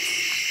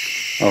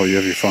 Oh, you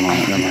have your phone on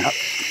it, never mind.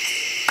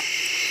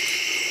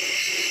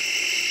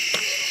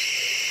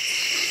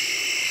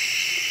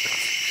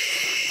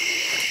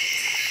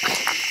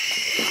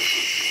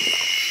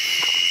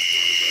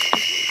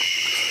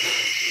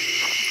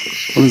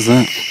 What is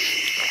that?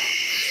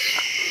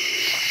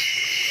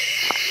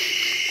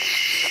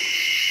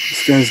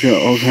 This guy's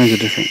got all kinds of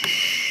different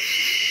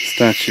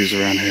statues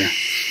around here.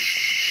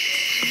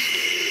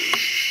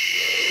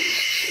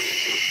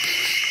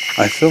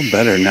 I feel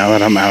better now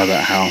that I'm out of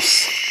that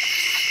house.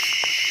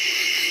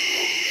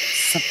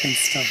 Something's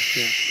still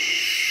here.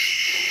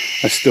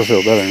 I still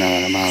feel better now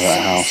that I'm out of that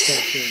Something's house.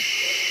 still here.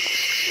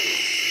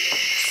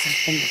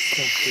 Something is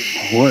still here.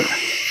 What?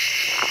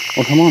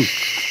 Well, come on.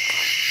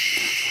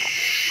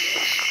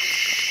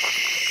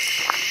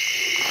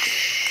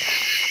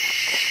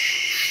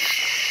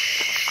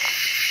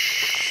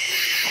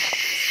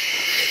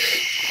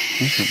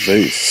 What's a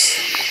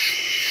vase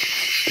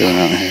doing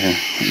out here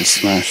and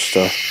smash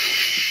stuff?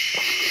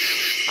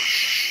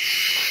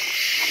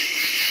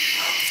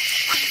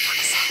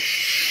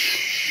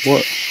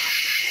 What?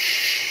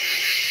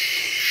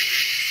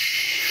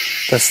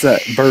 That's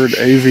that bird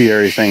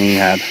aviary thing he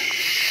had.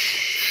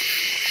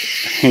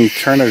 He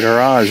turned a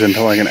garage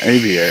into like an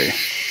aviary.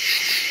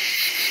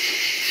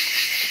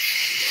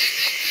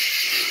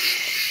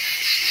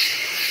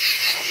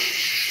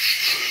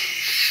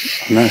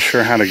 I'm not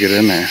sure how to get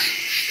in there.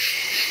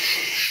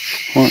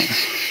 What?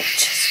 It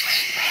just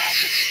went red.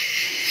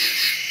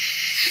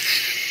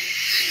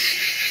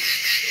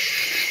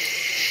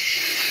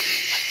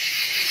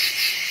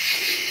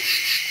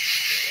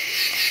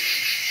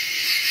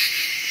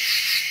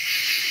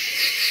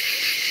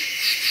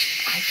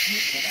 I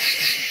can't get out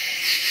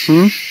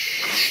there.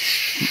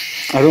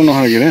 I don't know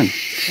how to get in.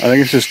 I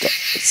think it's just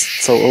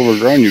it's so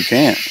overgrown you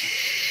can't.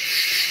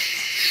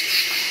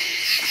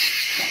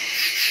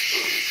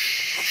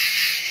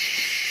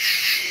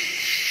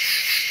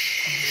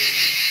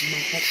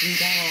 My fucking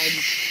God.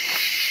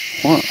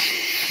 What?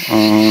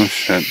 Oh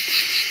shit.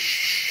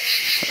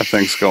 That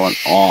thing's going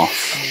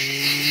off. Oh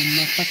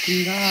my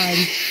fucking God.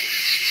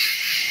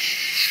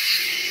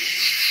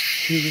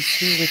 He was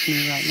here with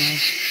me right now.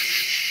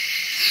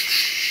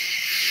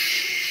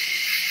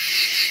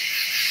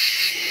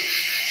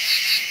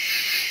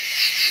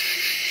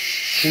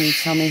 Can you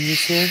tell me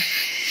who's here?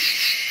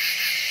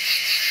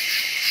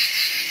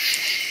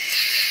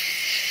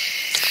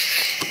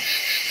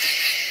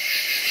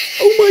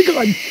 Oh my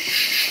God.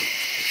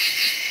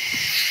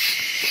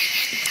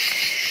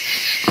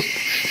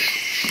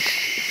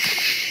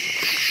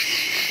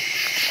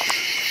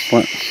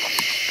 What?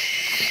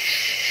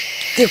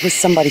 There was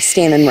somebody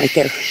standing right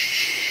there.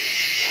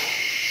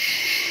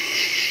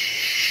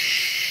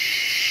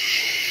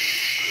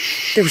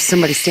 There was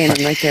somebody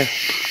standing right there.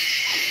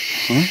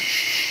 Huh?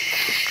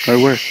 Right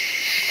where?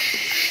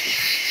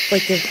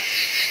 Right there.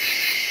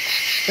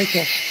 Right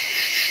there.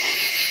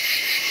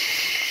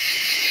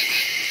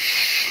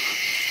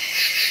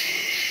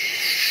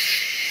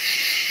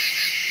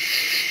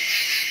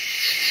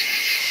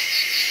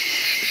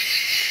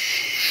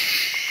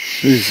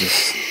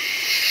 Jesus.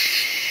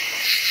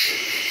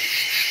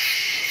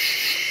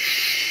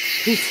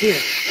 Who's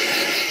here?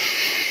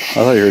 I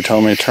thought you were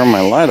telling me to turn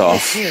my light off.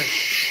 Who's here?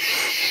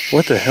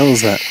 What the hell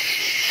is that?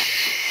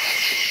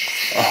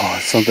 Oh,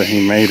 it's something he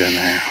made in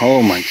there.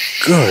 Oh my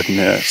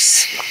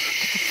goodness. What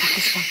the fuck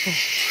is back there?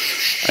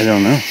 I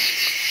don't know.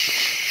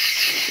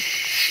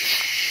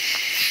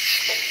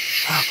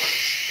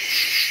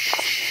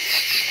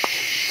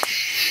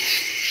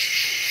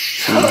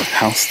 Some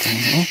house thing,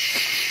 huh?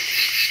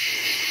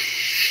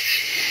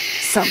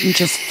 Something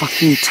just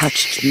fucking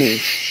touched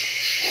me.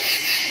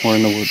 We're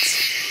in the woods.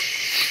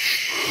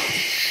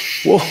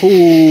 Whoa,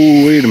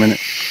 wait a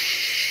minute.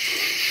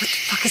 What the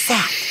fuck is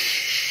that?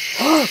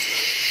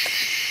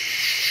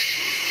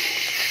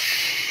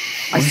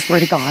 I swear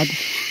to God,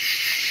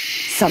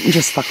 something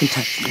just fucking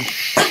touched me.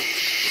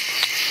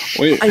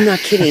 Wait. I'm not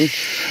kidding.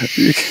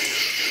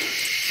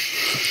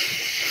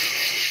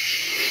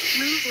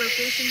 Move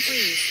location,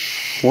 please.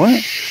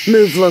 What?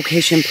 Move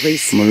location,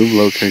 please. Move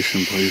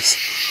location, please.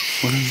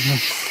 What is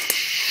this?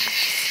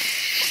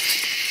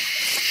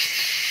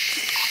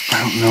 I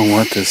don't know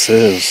what this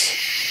is.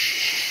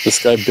 This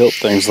guy built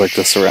things like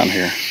this around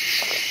here.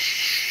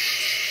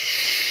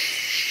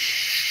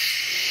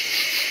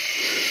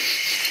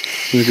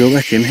 Can we go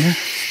back in here?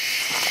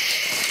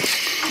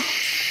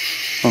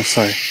 Oh,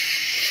 sorry.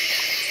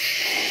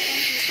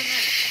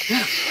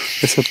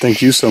 It said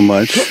thank you so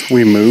much.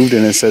 We moved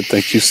and it said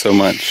thank you so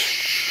much.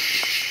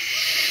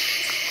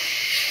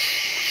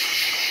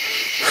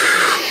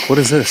 What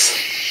is this?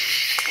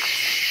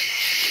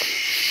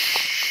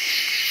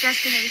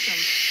 Destination.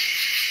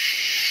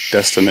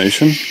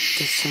 Destination?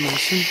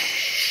 Destination?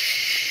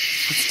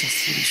 What's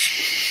destination?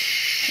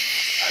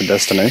 A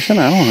destination?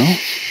 I don't know.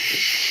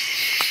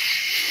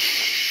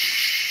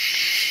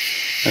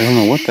 I don't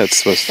know what that's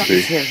supposed to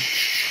be. Something's here.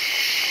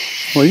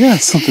 Well, yeah,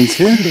 something's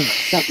here.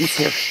 Something's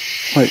here.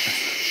 Wait.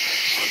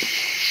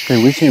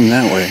 Hey, we came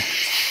that way.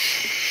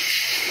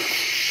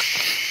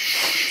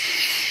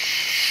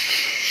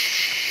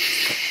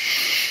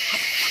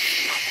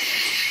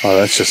 Oh,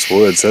 that's just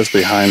woods. That's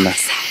behind the.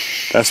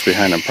 That's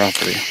behind the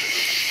property.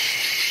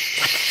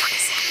 What the fuck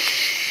is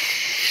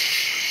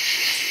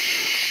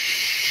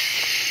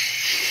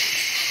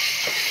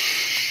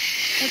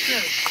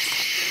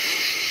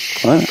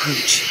Approach. What?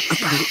 Approach.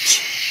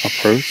 Approach.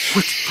 Approach?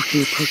 What's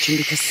fucking approaching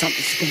because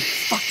something's been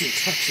fucking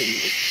touching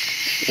me.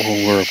 Well,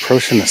 we're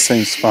approaching the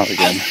same spot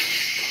again.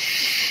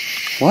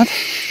 What?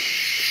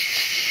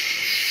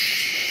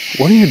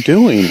 What are you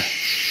doing?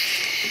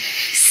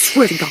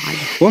 Swear to God.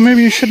 Well,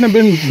 maybe you shouldn't have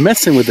been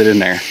messing with it in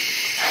there.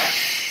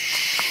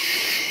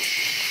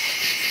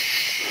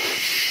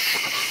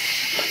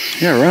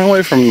 Yeah, run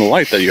away from the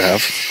light that you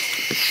have.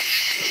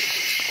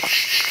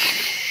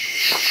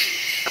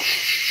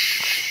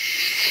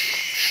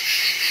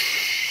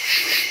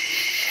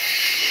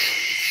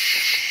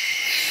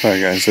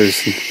 Sorry guys, there's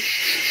some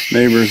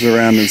neighbors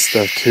around and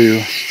stuff too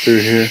through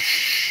here.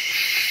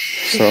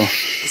 So,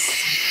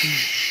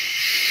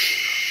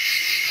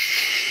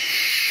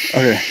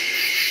 okay.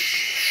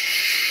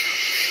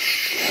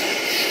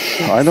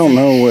 I don't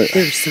know what.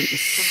 There's something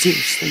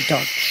seriously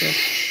dark here.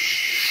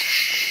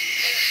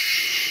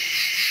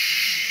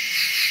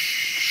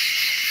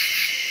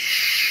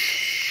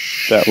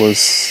 That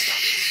was.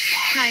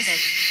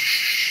 Private.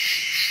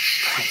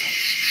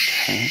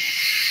 Okay.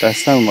 That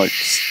sounded like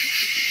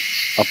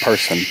a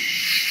person.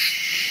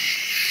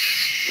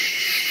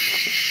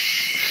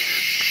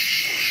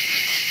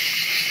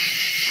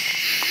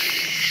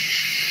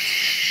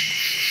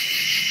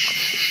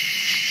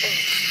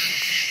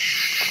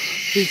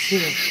 He's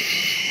here.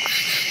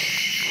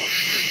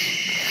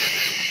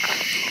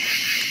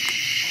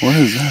 What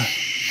is that?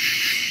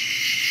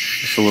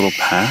 Just a little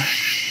path?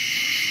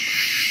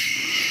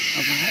 A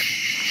what?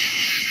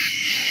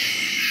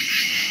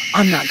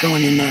 I'm not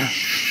going in there.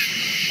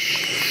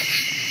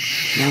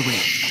 No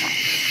way.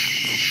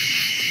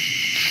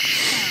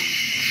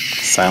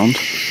 Sound?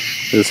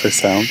 Did it say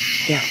sound?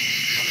 Yeah.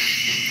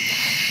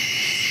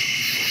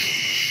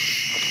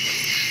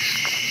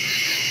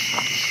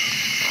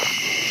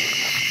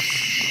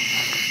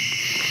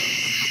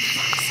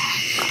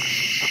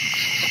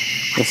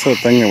 What's that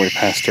thing that we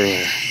passed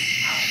earlier?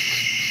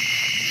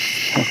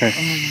 Okay.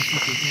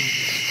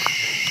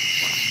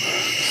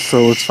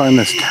 So let's find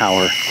this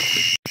tower.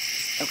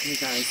 Okay,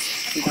 guys,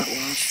 we got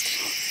lost.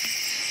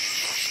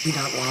 We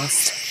got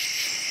lost.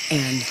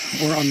 And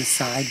we're on the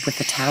side with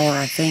the tower,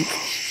 I think.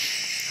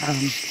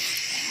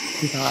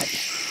 We got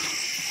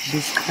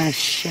this kind of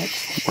shit.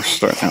 We're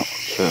starting out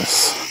with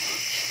this.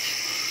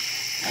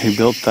 He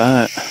built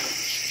that.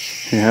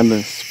 He had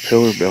this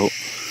pillar built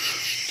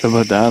to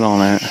put that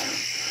on it,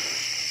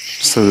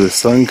 so the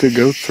sun could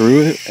go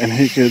through it and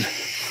he could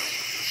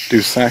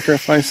do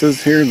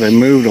sacrifices here. They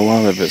moved a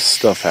lot of his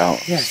stuff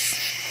out. Yes.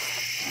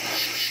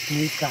 And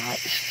we've got...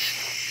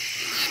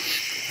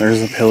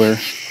 There's a pillar.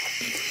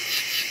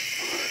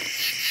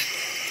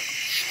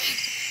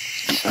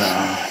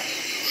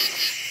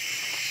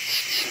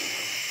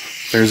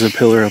 There's a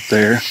pillar up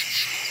there.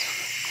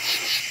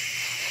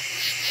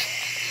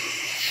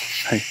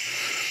 Hey,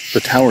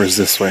 the tower is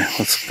this way.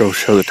 Let's go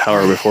show the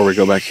tower before we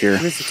go back here.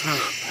 Where's the tower?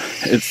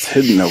 It's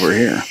hidden over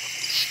here.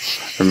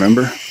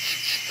 Remember?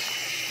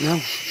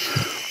 No.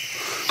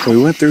 We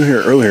went through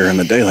here earlier in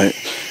the daylight,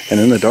 and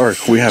in the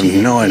dark, we have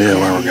no idea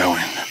where we're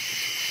going.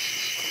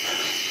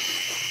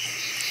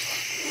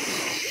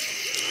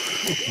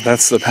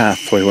 That's the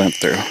path we went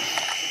through,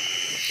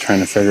 trying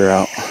to figure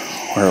out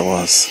where it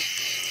was.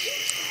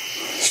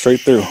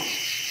 Straight through.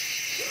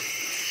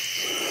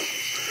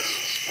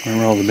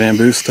 Remember all the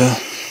bamboo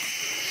stuff?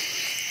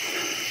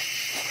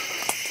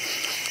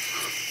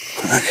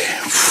 Okay.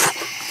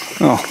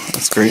 Oh,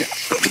 that's great.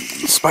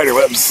 Spider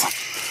webs.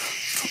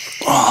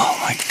 Oh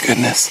my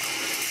goodness.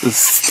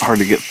 This is hard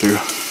to get through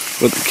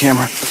with the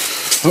camera.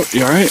 Oh,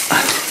 you alright?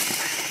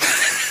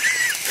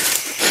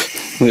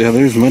 Yeah,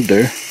 there's mud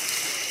there.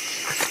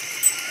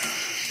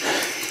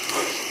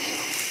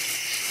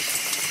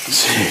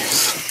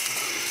 Jeez.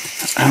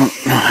 I don't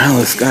know how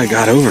this guy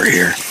got over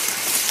here.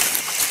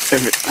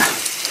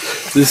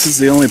 This is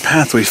the only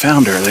path we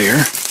found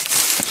earlier.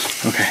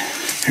 Okay,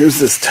 here's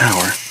this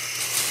tower.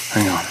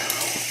 Hang on.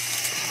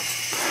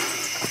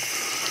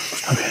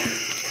 Okay.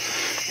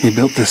 He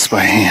built this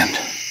by hand,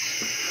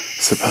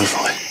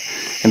 supposedly.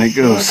 And it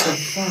goes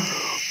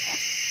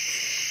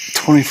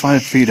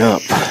 25 feet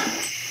up.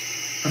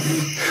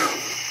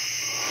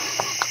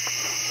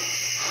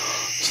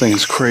 This thing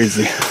is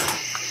crazy.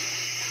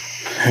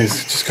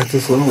 He's just got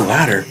this little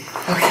ladder.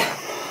 Okay.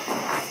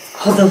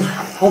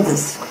 Hold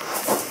this.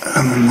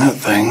 And then that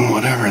thing,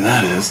 whatever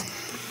that is.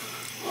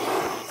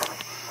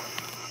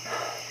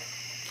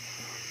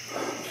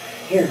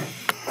 Here.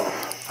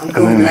 I'm And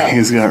going then up.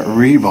 he's got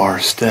rebar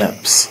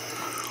steps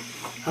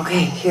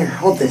Okay, here,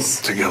 hold this.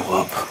 to go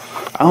up.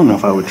 I don't know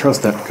if I would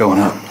trust that going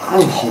up.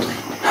 I'll hold it.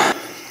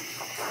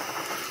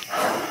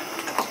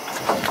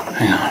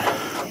 Hang on.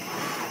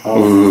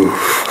 Ooh.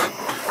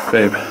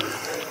 Babe.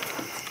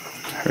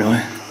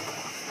 Really?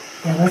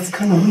 Yeah, let's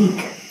kind of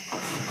leak.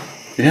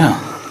 Yeah.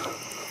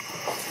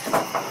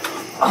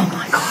 Oh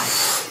my god.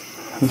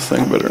 This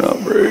thing better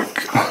not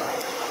break.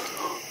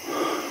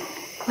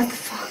 What the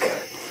fuck?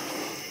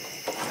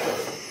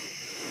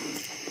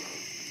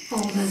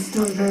 Oh, that's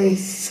not very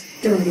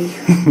sturdy.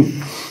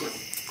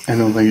 I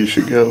don't think you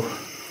should go.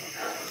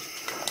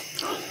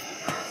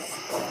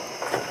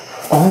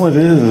 All it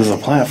is a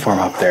platform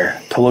up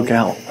there to look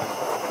out.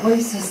 Why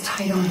is this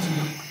tight onto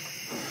me?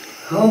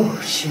 Oh,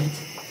 shit.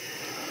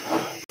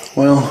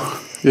 Well,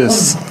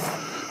 yes.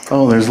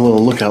 Oh, there's a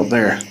little lookout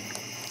there.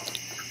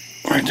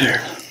 right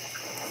there.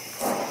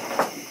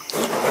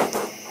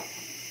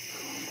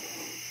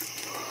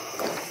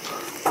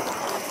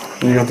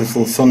 You got this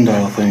little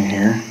sundial thing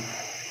here,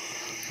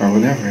 or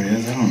whatever it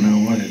is. I don't know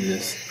what it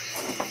is,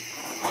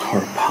 or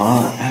a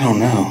pot. I don't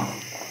know.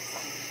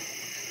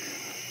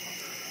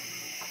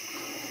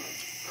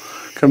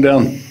 Come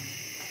down.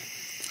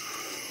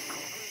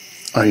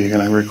 Oh, you're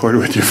gonna record it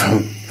with your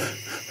phone.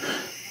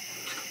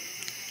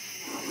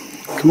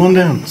 Come on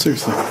down,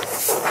 seriously.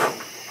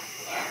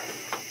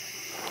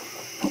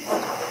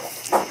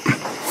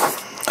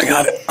 I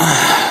got it.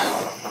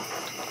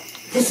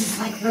 This is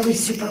like really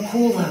super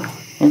cool though.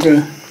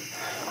 Okay.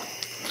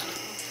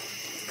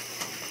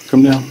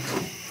 Come down.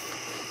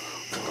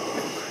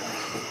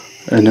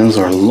 And those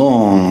are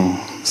long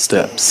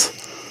steps.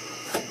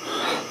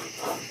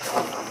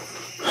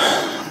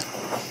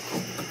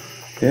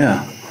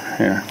 Yeah,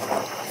 here.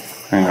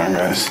 Hang on,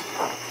 guys.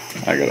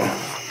 I gotta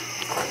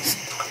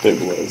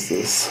stabilize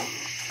this.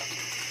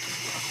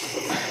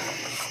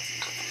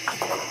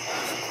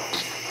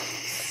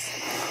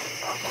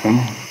 Come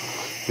on.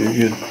 You're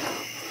good.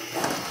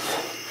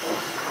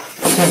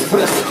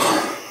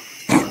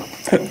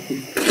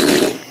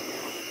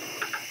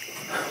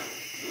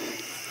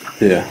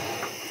 Yeah.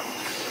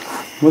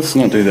 Let's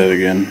not do that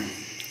again.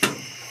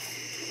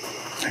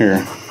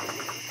 Here.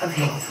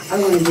 Okay, I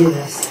want to do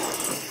this.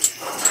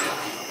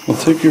 Well,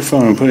 take your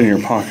phone and put it in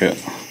your pocket.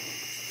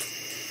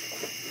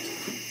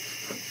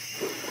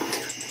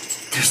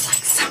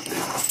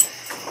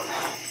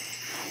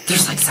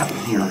 There's like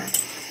something here.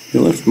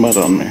 You left mud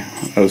on me.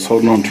 I was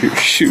holding on to your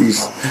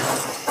shoes.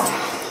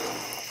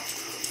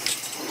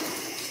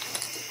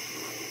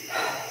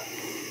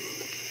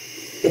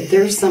 If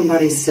there's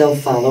somebody still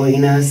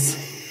following us,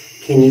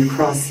 can you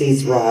cross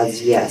these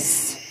rods?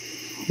 Yes.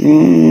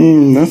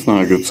 That's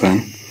not a good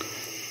sign.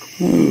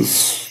 It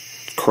was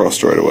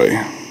crossed right away.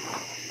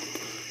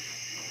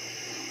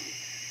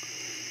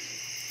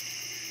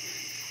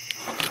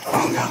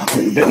 Oh God, I'm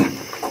getting bitten.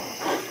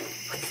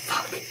 What the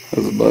fuck? That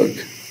was a bug.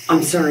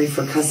 I'm sorry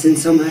for cussing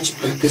so much,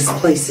 but this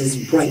place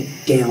is right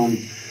down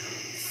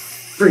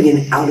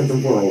friggin' out of the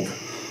world.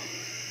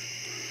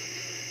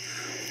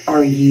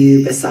 Are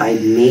you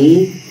beside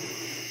me?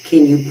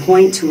 Can you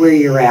point to where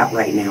you're at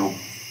right now?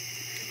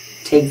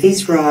 Take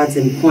these rods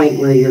and point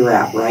where you're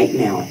at right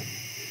now.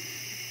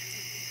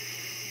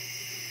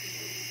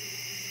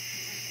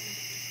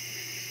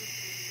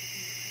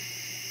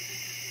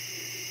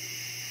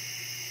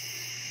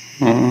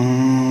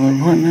 They're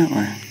going that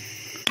way.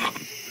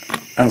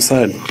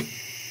 Outside.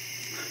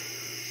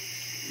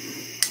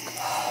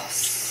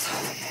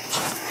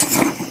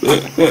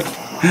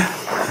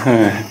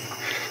 Alright.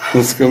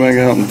 Let's go back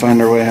out and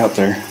find our way out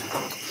there.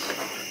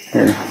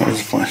 Here, there's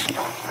a flashlight.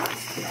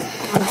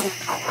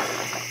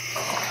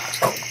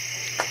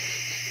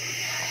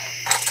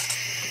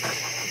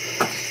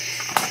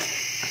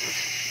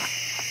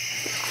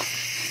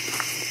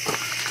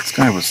 This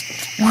guy was...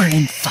 We're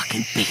in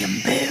fucking Big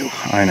and Boo.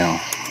 I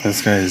know.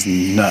 This guy is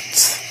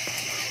nuts.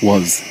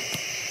 Was.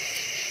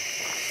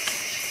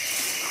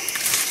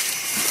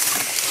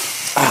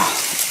 Ah,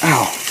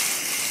 ow.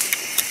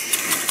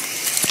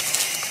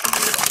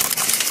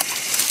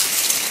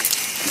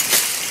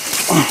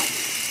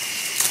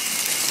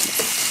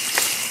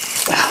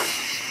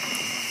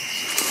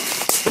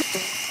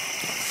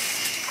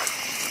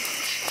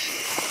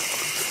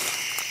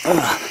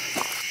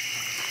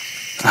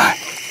 Alright,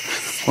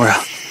 we're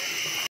out.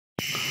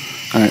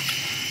 Alright,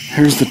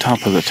 here's the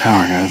top of the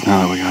tower, guys, now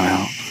that we got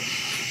out.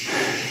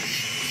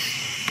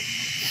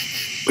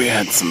 We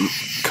had some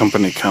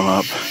company come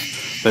up.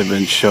 They've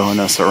been showing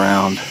us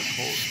around.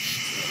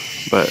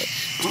 But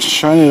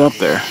shine it up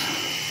there.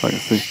 Like,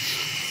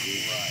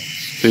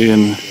 see,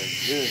 and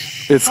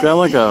it's got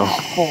like a,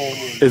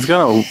 it's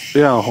got a,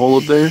 yeah, a hole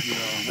up there.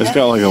 It's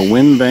got like a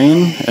wind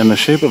vane and the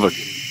shape of a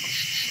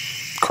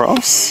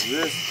cross.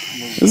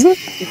 Is it?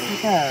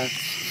 It's like a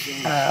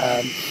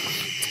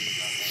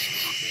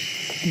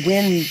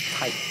wind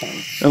type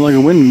thing. And like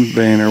a wind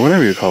vane or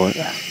whatever you call it.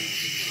 Yeah.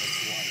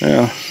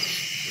 Yeah.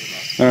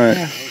 Alright.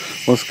 Yeah.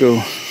 Let's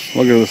go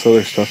look at this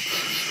other stuff.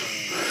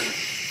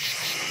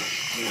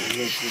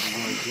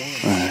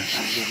 Alright.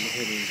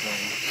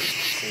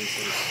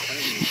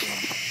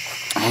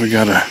 We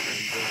got a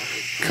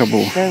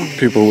couple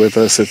people with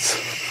us. It's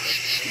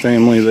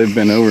family. They've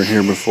been over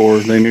here before.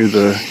 They knew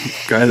the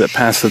guy that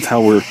passed. That's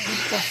how we're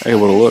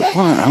able to look.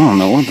 Well, I don't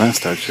know what that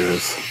statue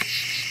is.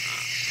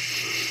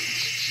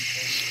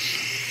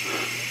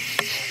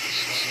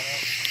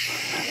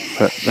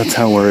 But that's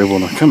how we're able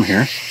to come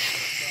here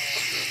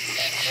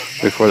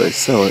before they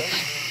sell it.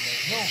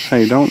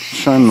 Hey, don't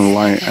shine the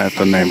light at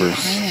the neighbors.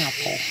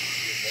 Pineapple.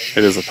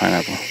 It is a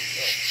pineapple.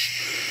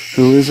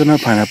 Who lives in a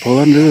pineapple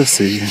under the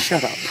sea?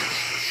 Shut up.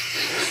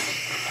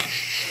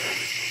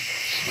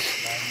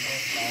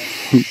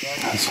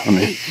 That's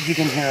funny. You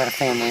can hear our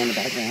family in the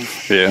background.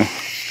 Yeah.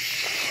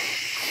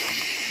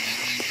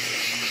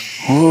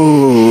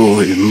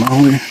 Holy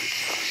moly.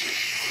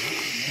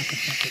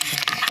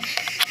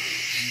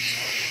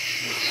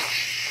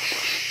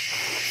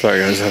 Sorry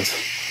guys,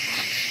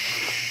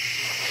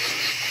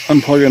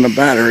 unplugging a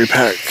battery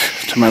pack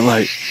to my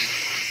light.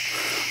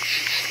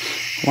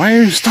 Why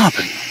are you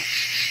stopping?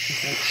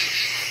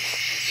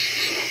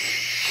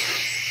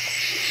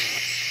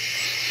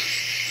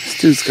 This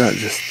dude's got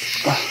just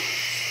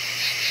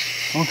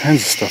all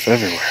kinds of stuff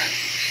everywhere.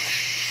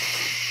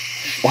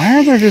 Why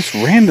are there just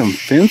random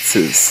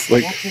fences?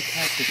 Like Watch the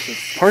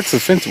cactuses. parts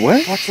of fence.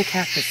 What? Watch the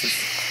cactuses.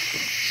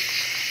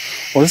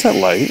 What is that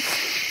light?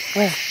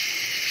 Where?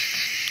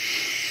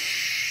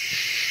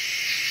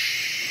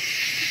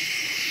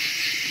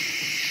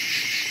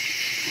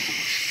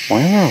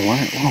 Why are there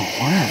light? Oh,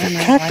 why are there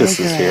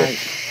cactuses here?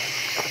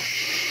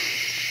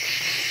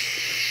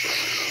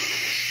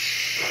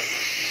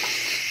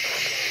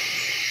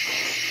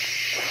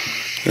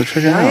 Go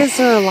check it out. Why is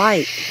there a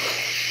light?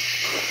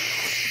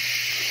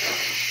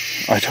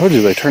 I told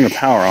you they turned the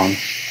power on.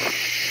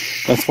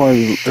 That's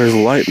why there's a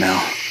light now.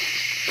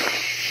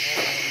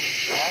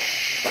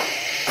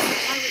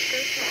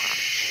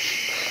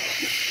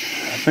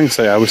 I think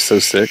say I was so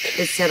sick.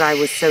 It said I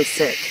was so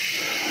sick.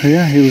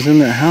 Yeah, he was in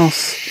that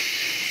house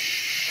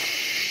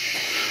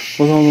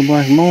with all the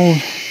black mold.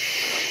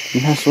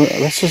 And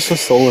that's just a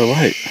solar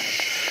light.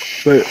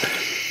 But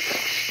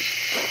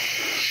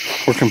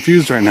we're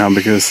confused right now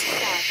because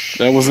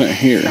that wasn't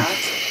here. Scott?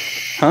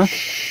 Huh?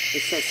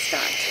 It says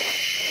Scott.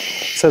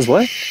 It says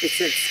what? It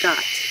said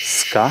Scott.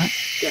 Scott?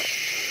 Yeah.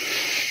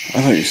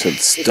 I thought you said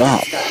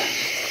stop.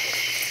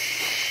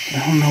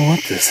 I don't know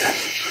what this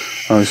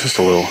is. Oh, it's just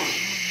a little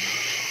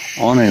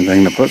awning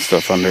thing to put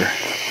stuff under.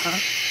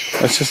 Huh?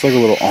 That's just like a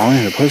little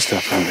awning to put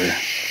stuff under.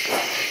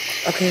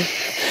 Okay.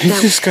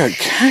 He's just got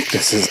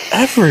cactuses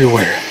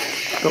everywhere.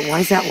 But why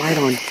is that light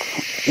on?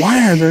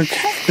 Why are there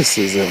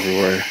cactuses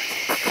everywhere?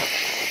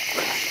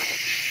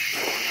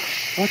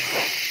 What?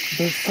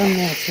 There's some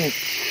there too.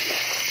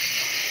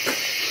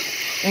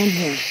 In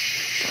here.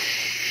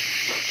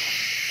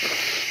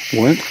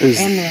 What is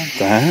And there.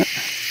 that?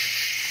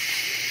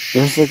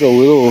 There's like a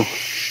little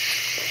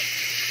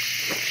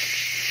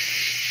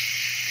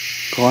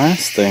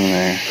glass thing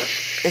there.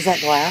 Is that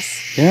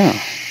glass? Yeah.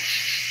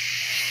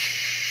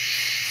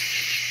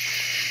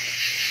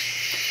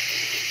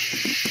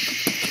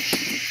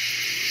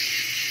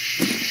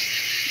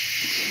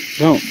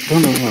 No.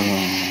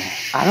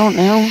 I don't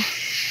know.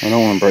 I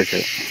don't want to break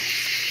it.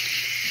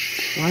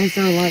 Why is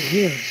there a light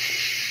here?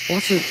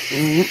 Watch it.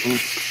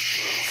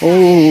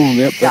 Oh,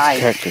 yep, that's Died.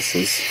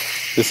 cactuses.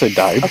 This I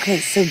died. Okay,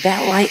 so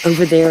that light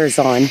over there is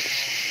on.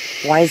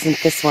 Why isn't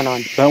this one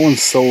on? That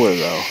one's solar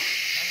though.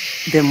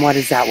 Then what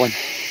is that one?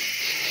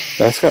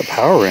 That's got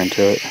power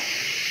into it.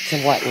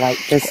 To what, light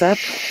this up?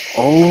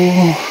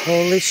 Oh,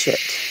 Holy shit.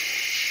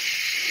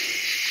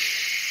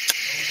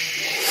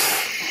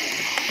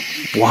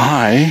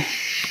 why?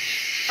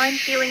 I'm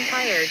feeling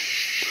tired.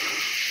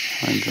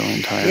 I'm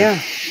feeling tired.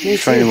 Yeah, me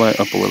Try your too. light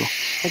up a little.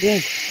 I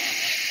did.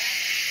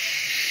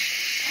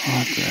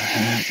 What the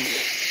heck?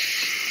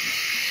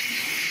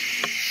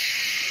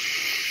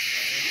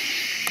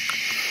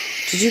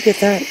 Did you get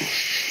that?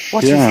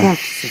 Watch Yeah. these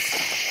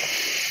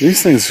cactuses.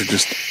 These things are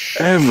just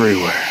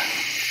everywhere.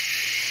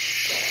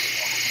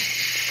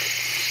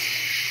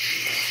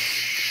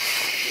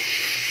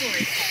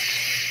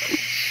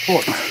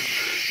 Fort.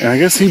 And I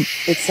guess he...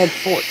 It said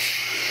fort.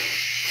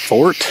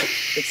 Fort?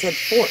 It said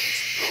fort.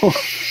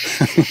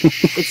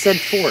 It said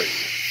fort.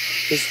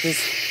 Is this...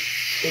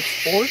 It's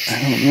fort?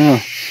 I don't know.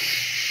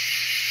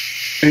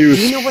 He was...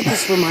 Do you know what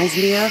this reminds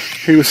me of?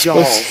 He was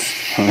Jaws.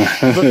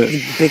 supposed... Look,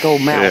 the big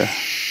old mouth. Yeah.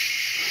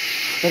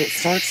 But it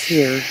starts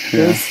here,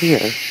 goes here.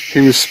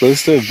 He was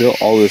supposed to have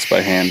built all this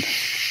by hand.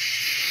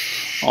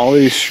 All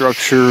these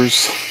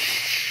structures.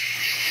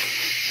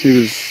 He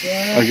was...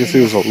 I guess he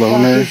was a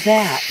loner. What is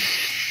that?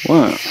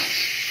 What?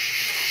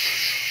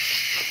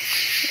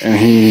 And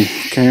he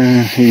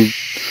came, he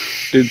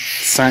did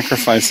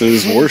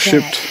sacrifices, What is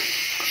worshipped.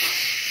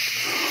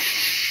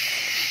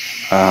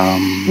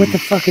 What the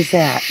fuck is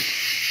that?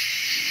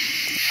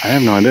 I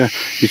have no idea.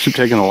 You keep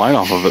taking the light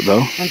off of it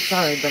though. I'm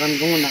sorry, but I'm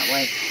going that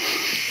way.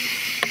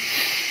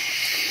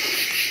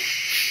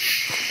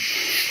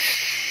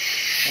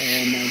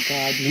 Oh my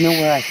god. You know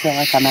where I feel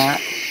like I'm at?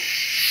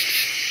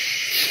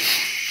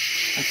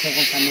 I feel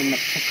like I'm in the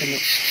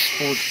Pocomoke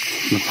Forest.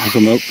 The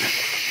Pocomoke.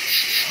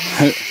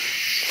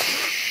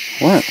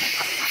 What?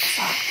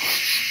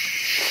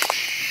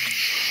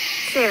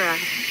 Sarah.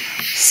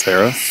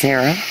 Sarah?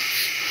 Sarah?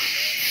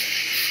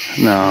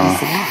 No.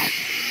 What's that?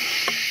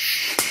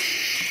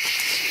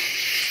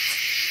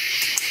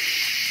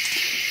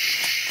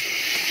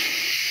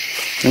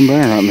 There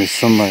better not be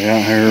somebody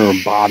out here or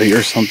a body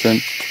or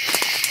something.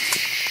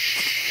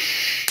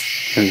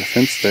 There's a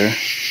fence there.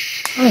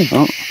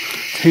 Oh,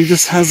 he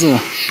just has a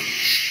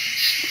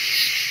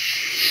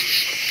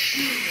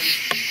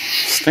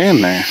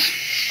stand there.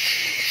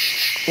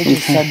 It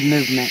just said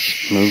movement.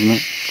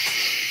 Movement.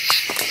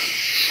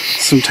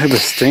 Some type of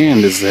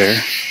stand is there.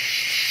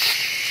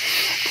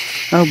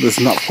 I hope it's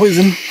not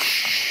poison.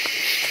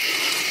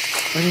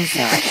 What is I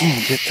that?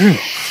 can't get through.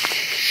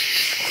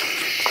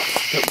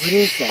 But what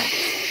is that?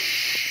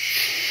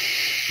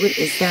 What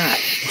is that?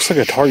 Looks like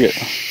a target.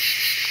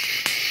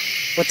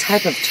 What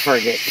type of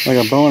target? Like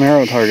a bow and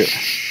arrow target.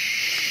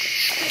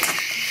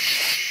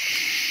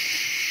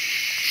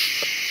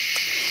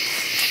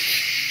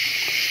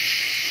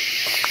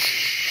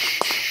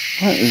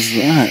 What is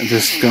that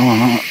just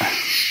going on?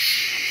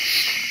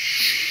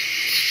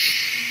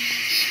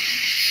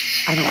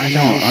 I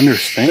don't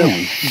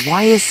understand.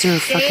 Why is there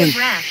Day fucking of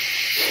wrath.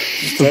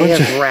 Day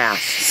of Wrath?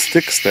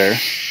 Sticks there.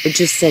 It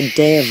just said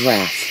Day of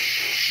Wrath.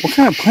 What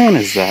kind of plant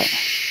is that?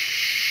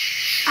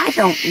 I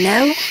don't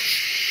know.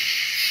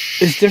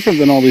 It's different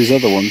than all these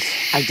other ones.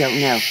 I don't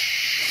know.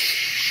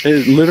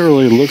 It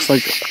literally looks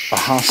like a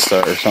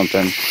hosta or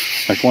something.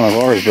 Like one of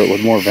ours, but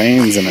with more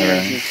veins and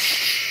everything.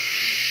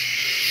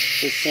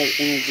 It said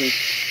energy.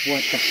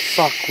 What the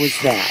fuck was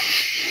that?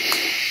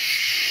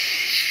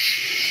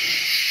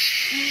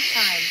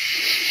 Time.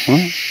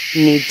 Huh?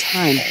 Need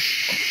time.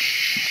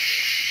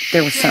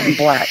 There was something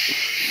black.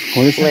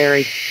 What is that?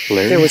 Larry.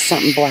 Larry? There was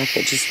something black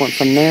that just went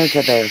from there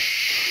to there.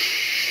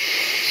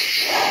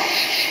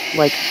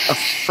 Like a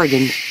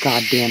friggin'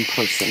 goddamn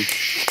person.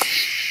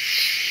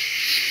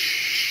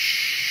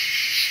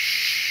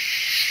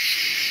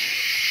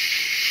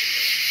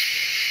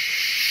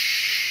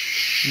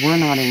 We're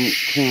not in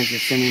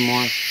Kansas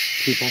anymore,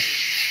 people.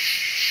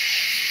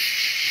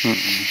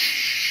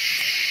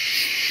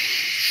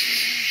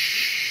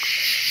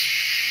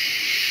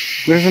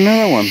 There's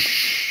another one.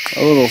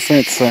 A little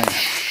fence there.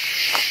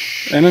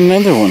 And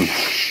another one.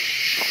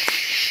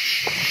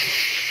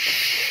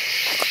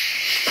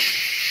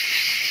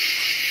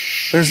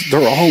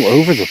 They're all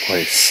over the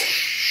place.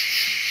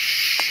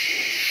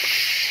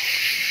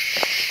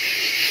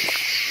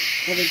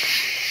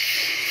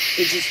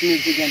 It just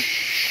moved again.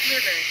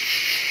 River.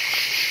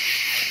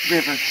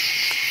 River.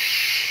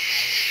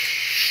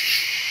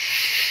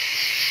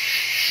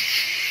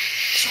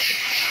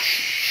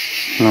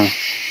 No.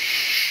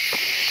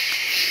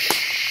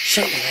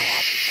 Shut your light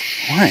out.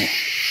 Why?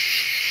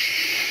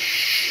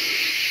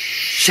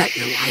 Shut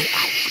your light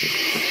out.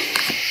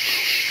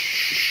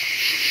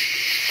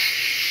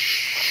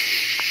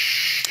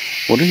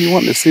 What do you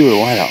want to see with a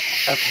light out?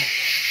 Okay.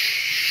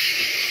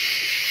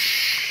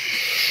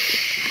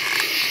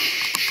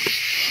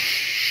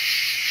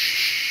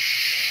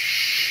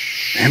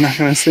 You're not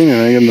going to see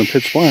anything in the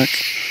pitch black.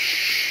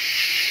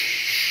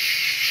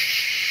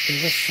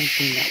 There was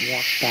something that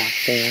walked back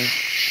there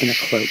in a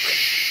cloak.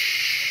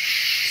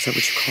 Is that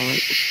what you call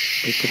it?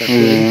 They put a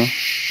hood. Yeah.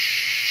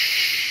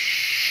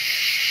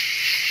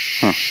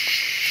 Huh.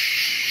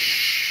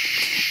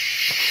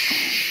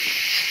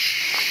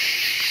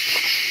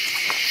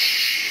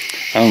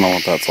 I don't know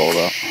what that's all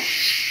about.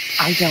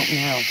 I don't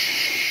know.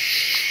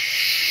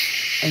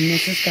 And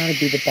this has got to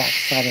be the back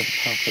side of the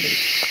property.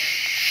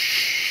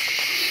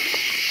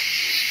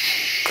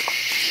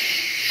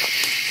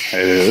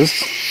 It is.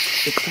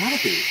 It's got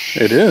to be.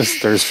 It is.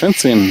 There's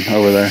fencing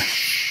over there.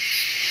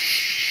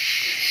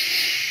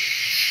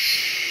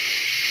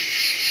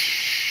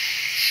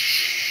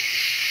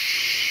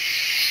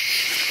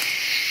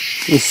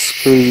 This is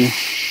pretty.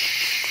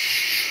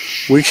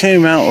 We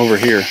came out over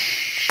here.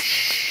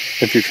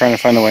 If you're trying to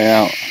find a way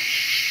out.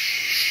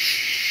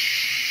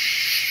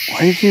 Why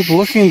do you keep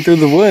looking through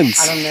the woods?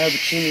 I don't know,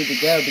 but you need to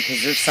go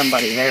because there's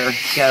somebody there.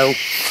 Go.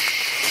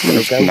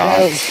 There's Go.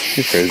 not.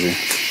 You're crazy.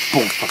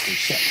 Bull fucking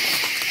shit.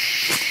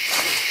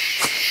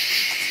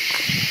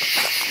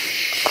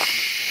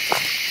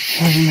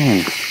 What do you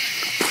mean?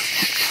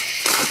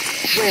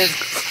 Where?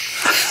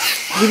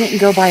 We didn't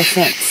go by a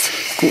fence.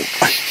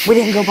 We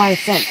didn't go by a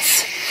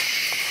fence.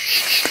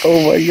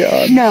 Oh my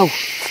God. No.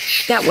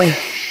 That way.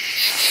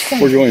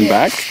 We're going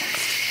back?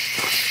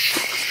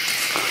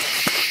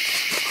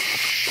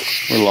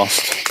 We're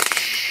lost.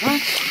 Huh?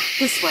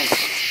 This way.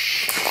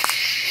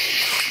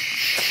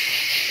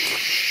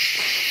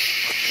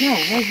 No,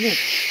 right here.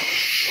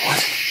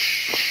 What?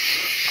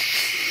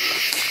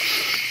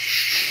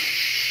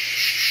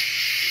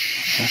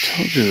 I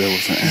told you there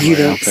wasn't any You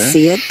way don't out there.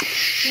 see it?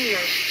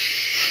 Here.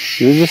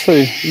 You just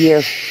say,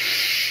 Year.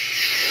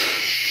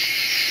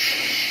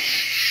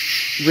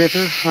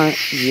 River Hunt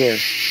Year.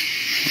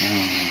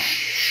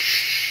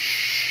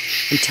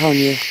 I'm telling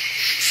you,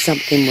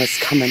 something was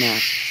coming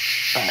at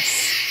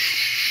us.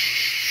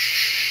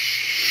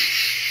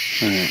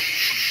 Alright.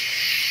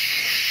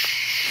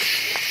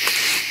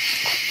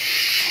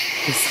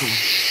 This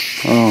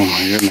one. Oh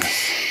my goodness.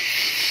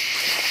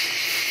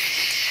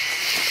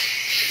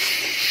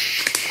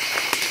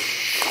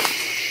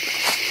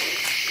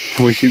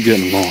 We keep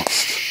getting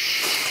lost.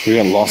 We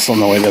got lost on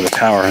the way to the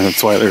tower, and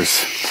that's why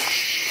there's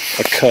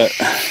a cut.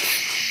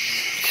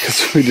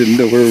 Because we didn't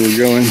know where we were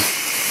going.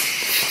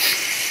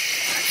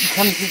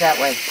 Come through that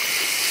way.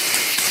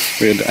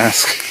 We had to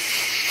ask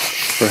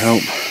for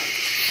help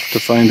to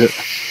find it.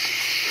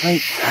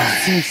 Like,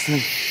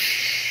 seriously.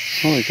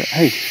 Holy God.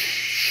 Hey,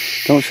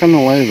 don't shun the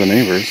light of the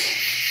neighbors.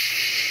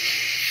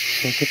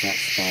 Look at that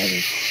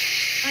spider.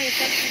 I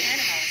affect the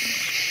animals.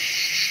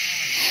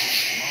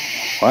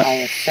 What? I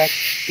affect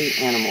the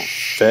animals.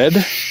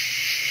 Fed?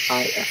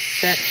 I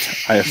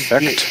affect I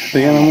affect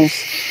the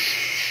animals?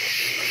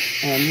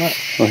 And look.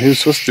 Well, he was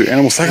supposed to do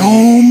animal sac.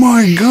 Oh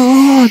my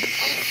God!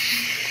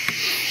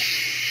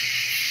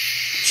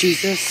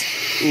 Jesus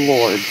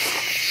Lord.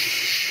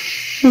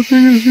 That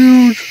thing is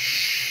huge.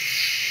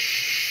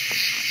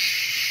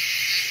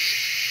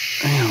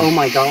 Damn. Oh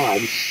my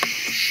God.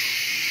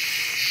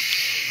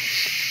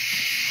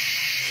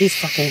 He's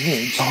fucking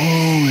huge.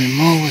 Holy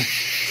moly.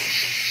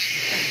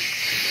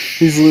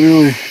 He's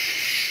literally...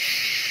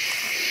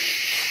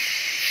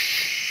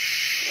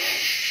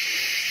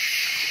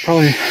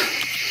 probably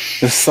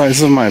the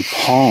size of my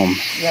palm.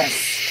 Yes.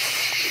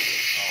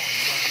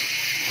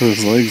 With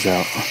his legs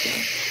out.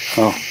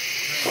 Oh.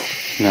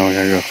 Now we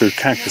gotta go through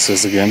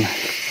cactuses again.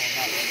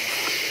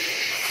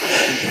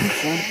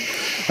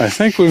 I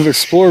think we've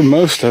explored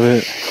most of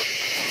it.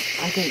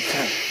 I think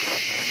so.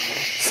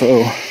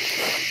 So...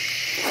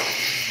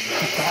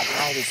 But that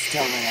light is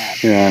still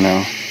lit. yeah, I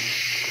know.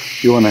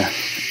 You wanna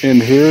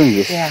end here and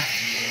just... yeah.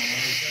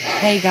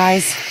 Hey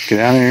guys. get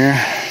out of here?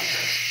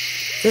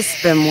 This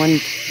has been one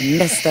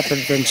messed up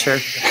adventure.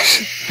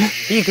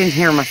 You can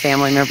hear my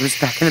family members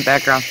back in the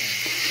background.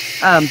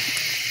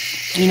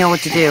 You know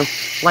what to do.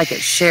 Like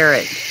it, share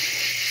it,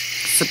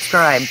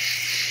 subscribe,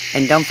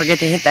 and don't forget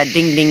to hit that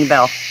ding ding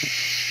bell.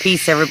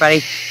 Peace,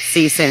 everybody.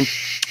 See you soon.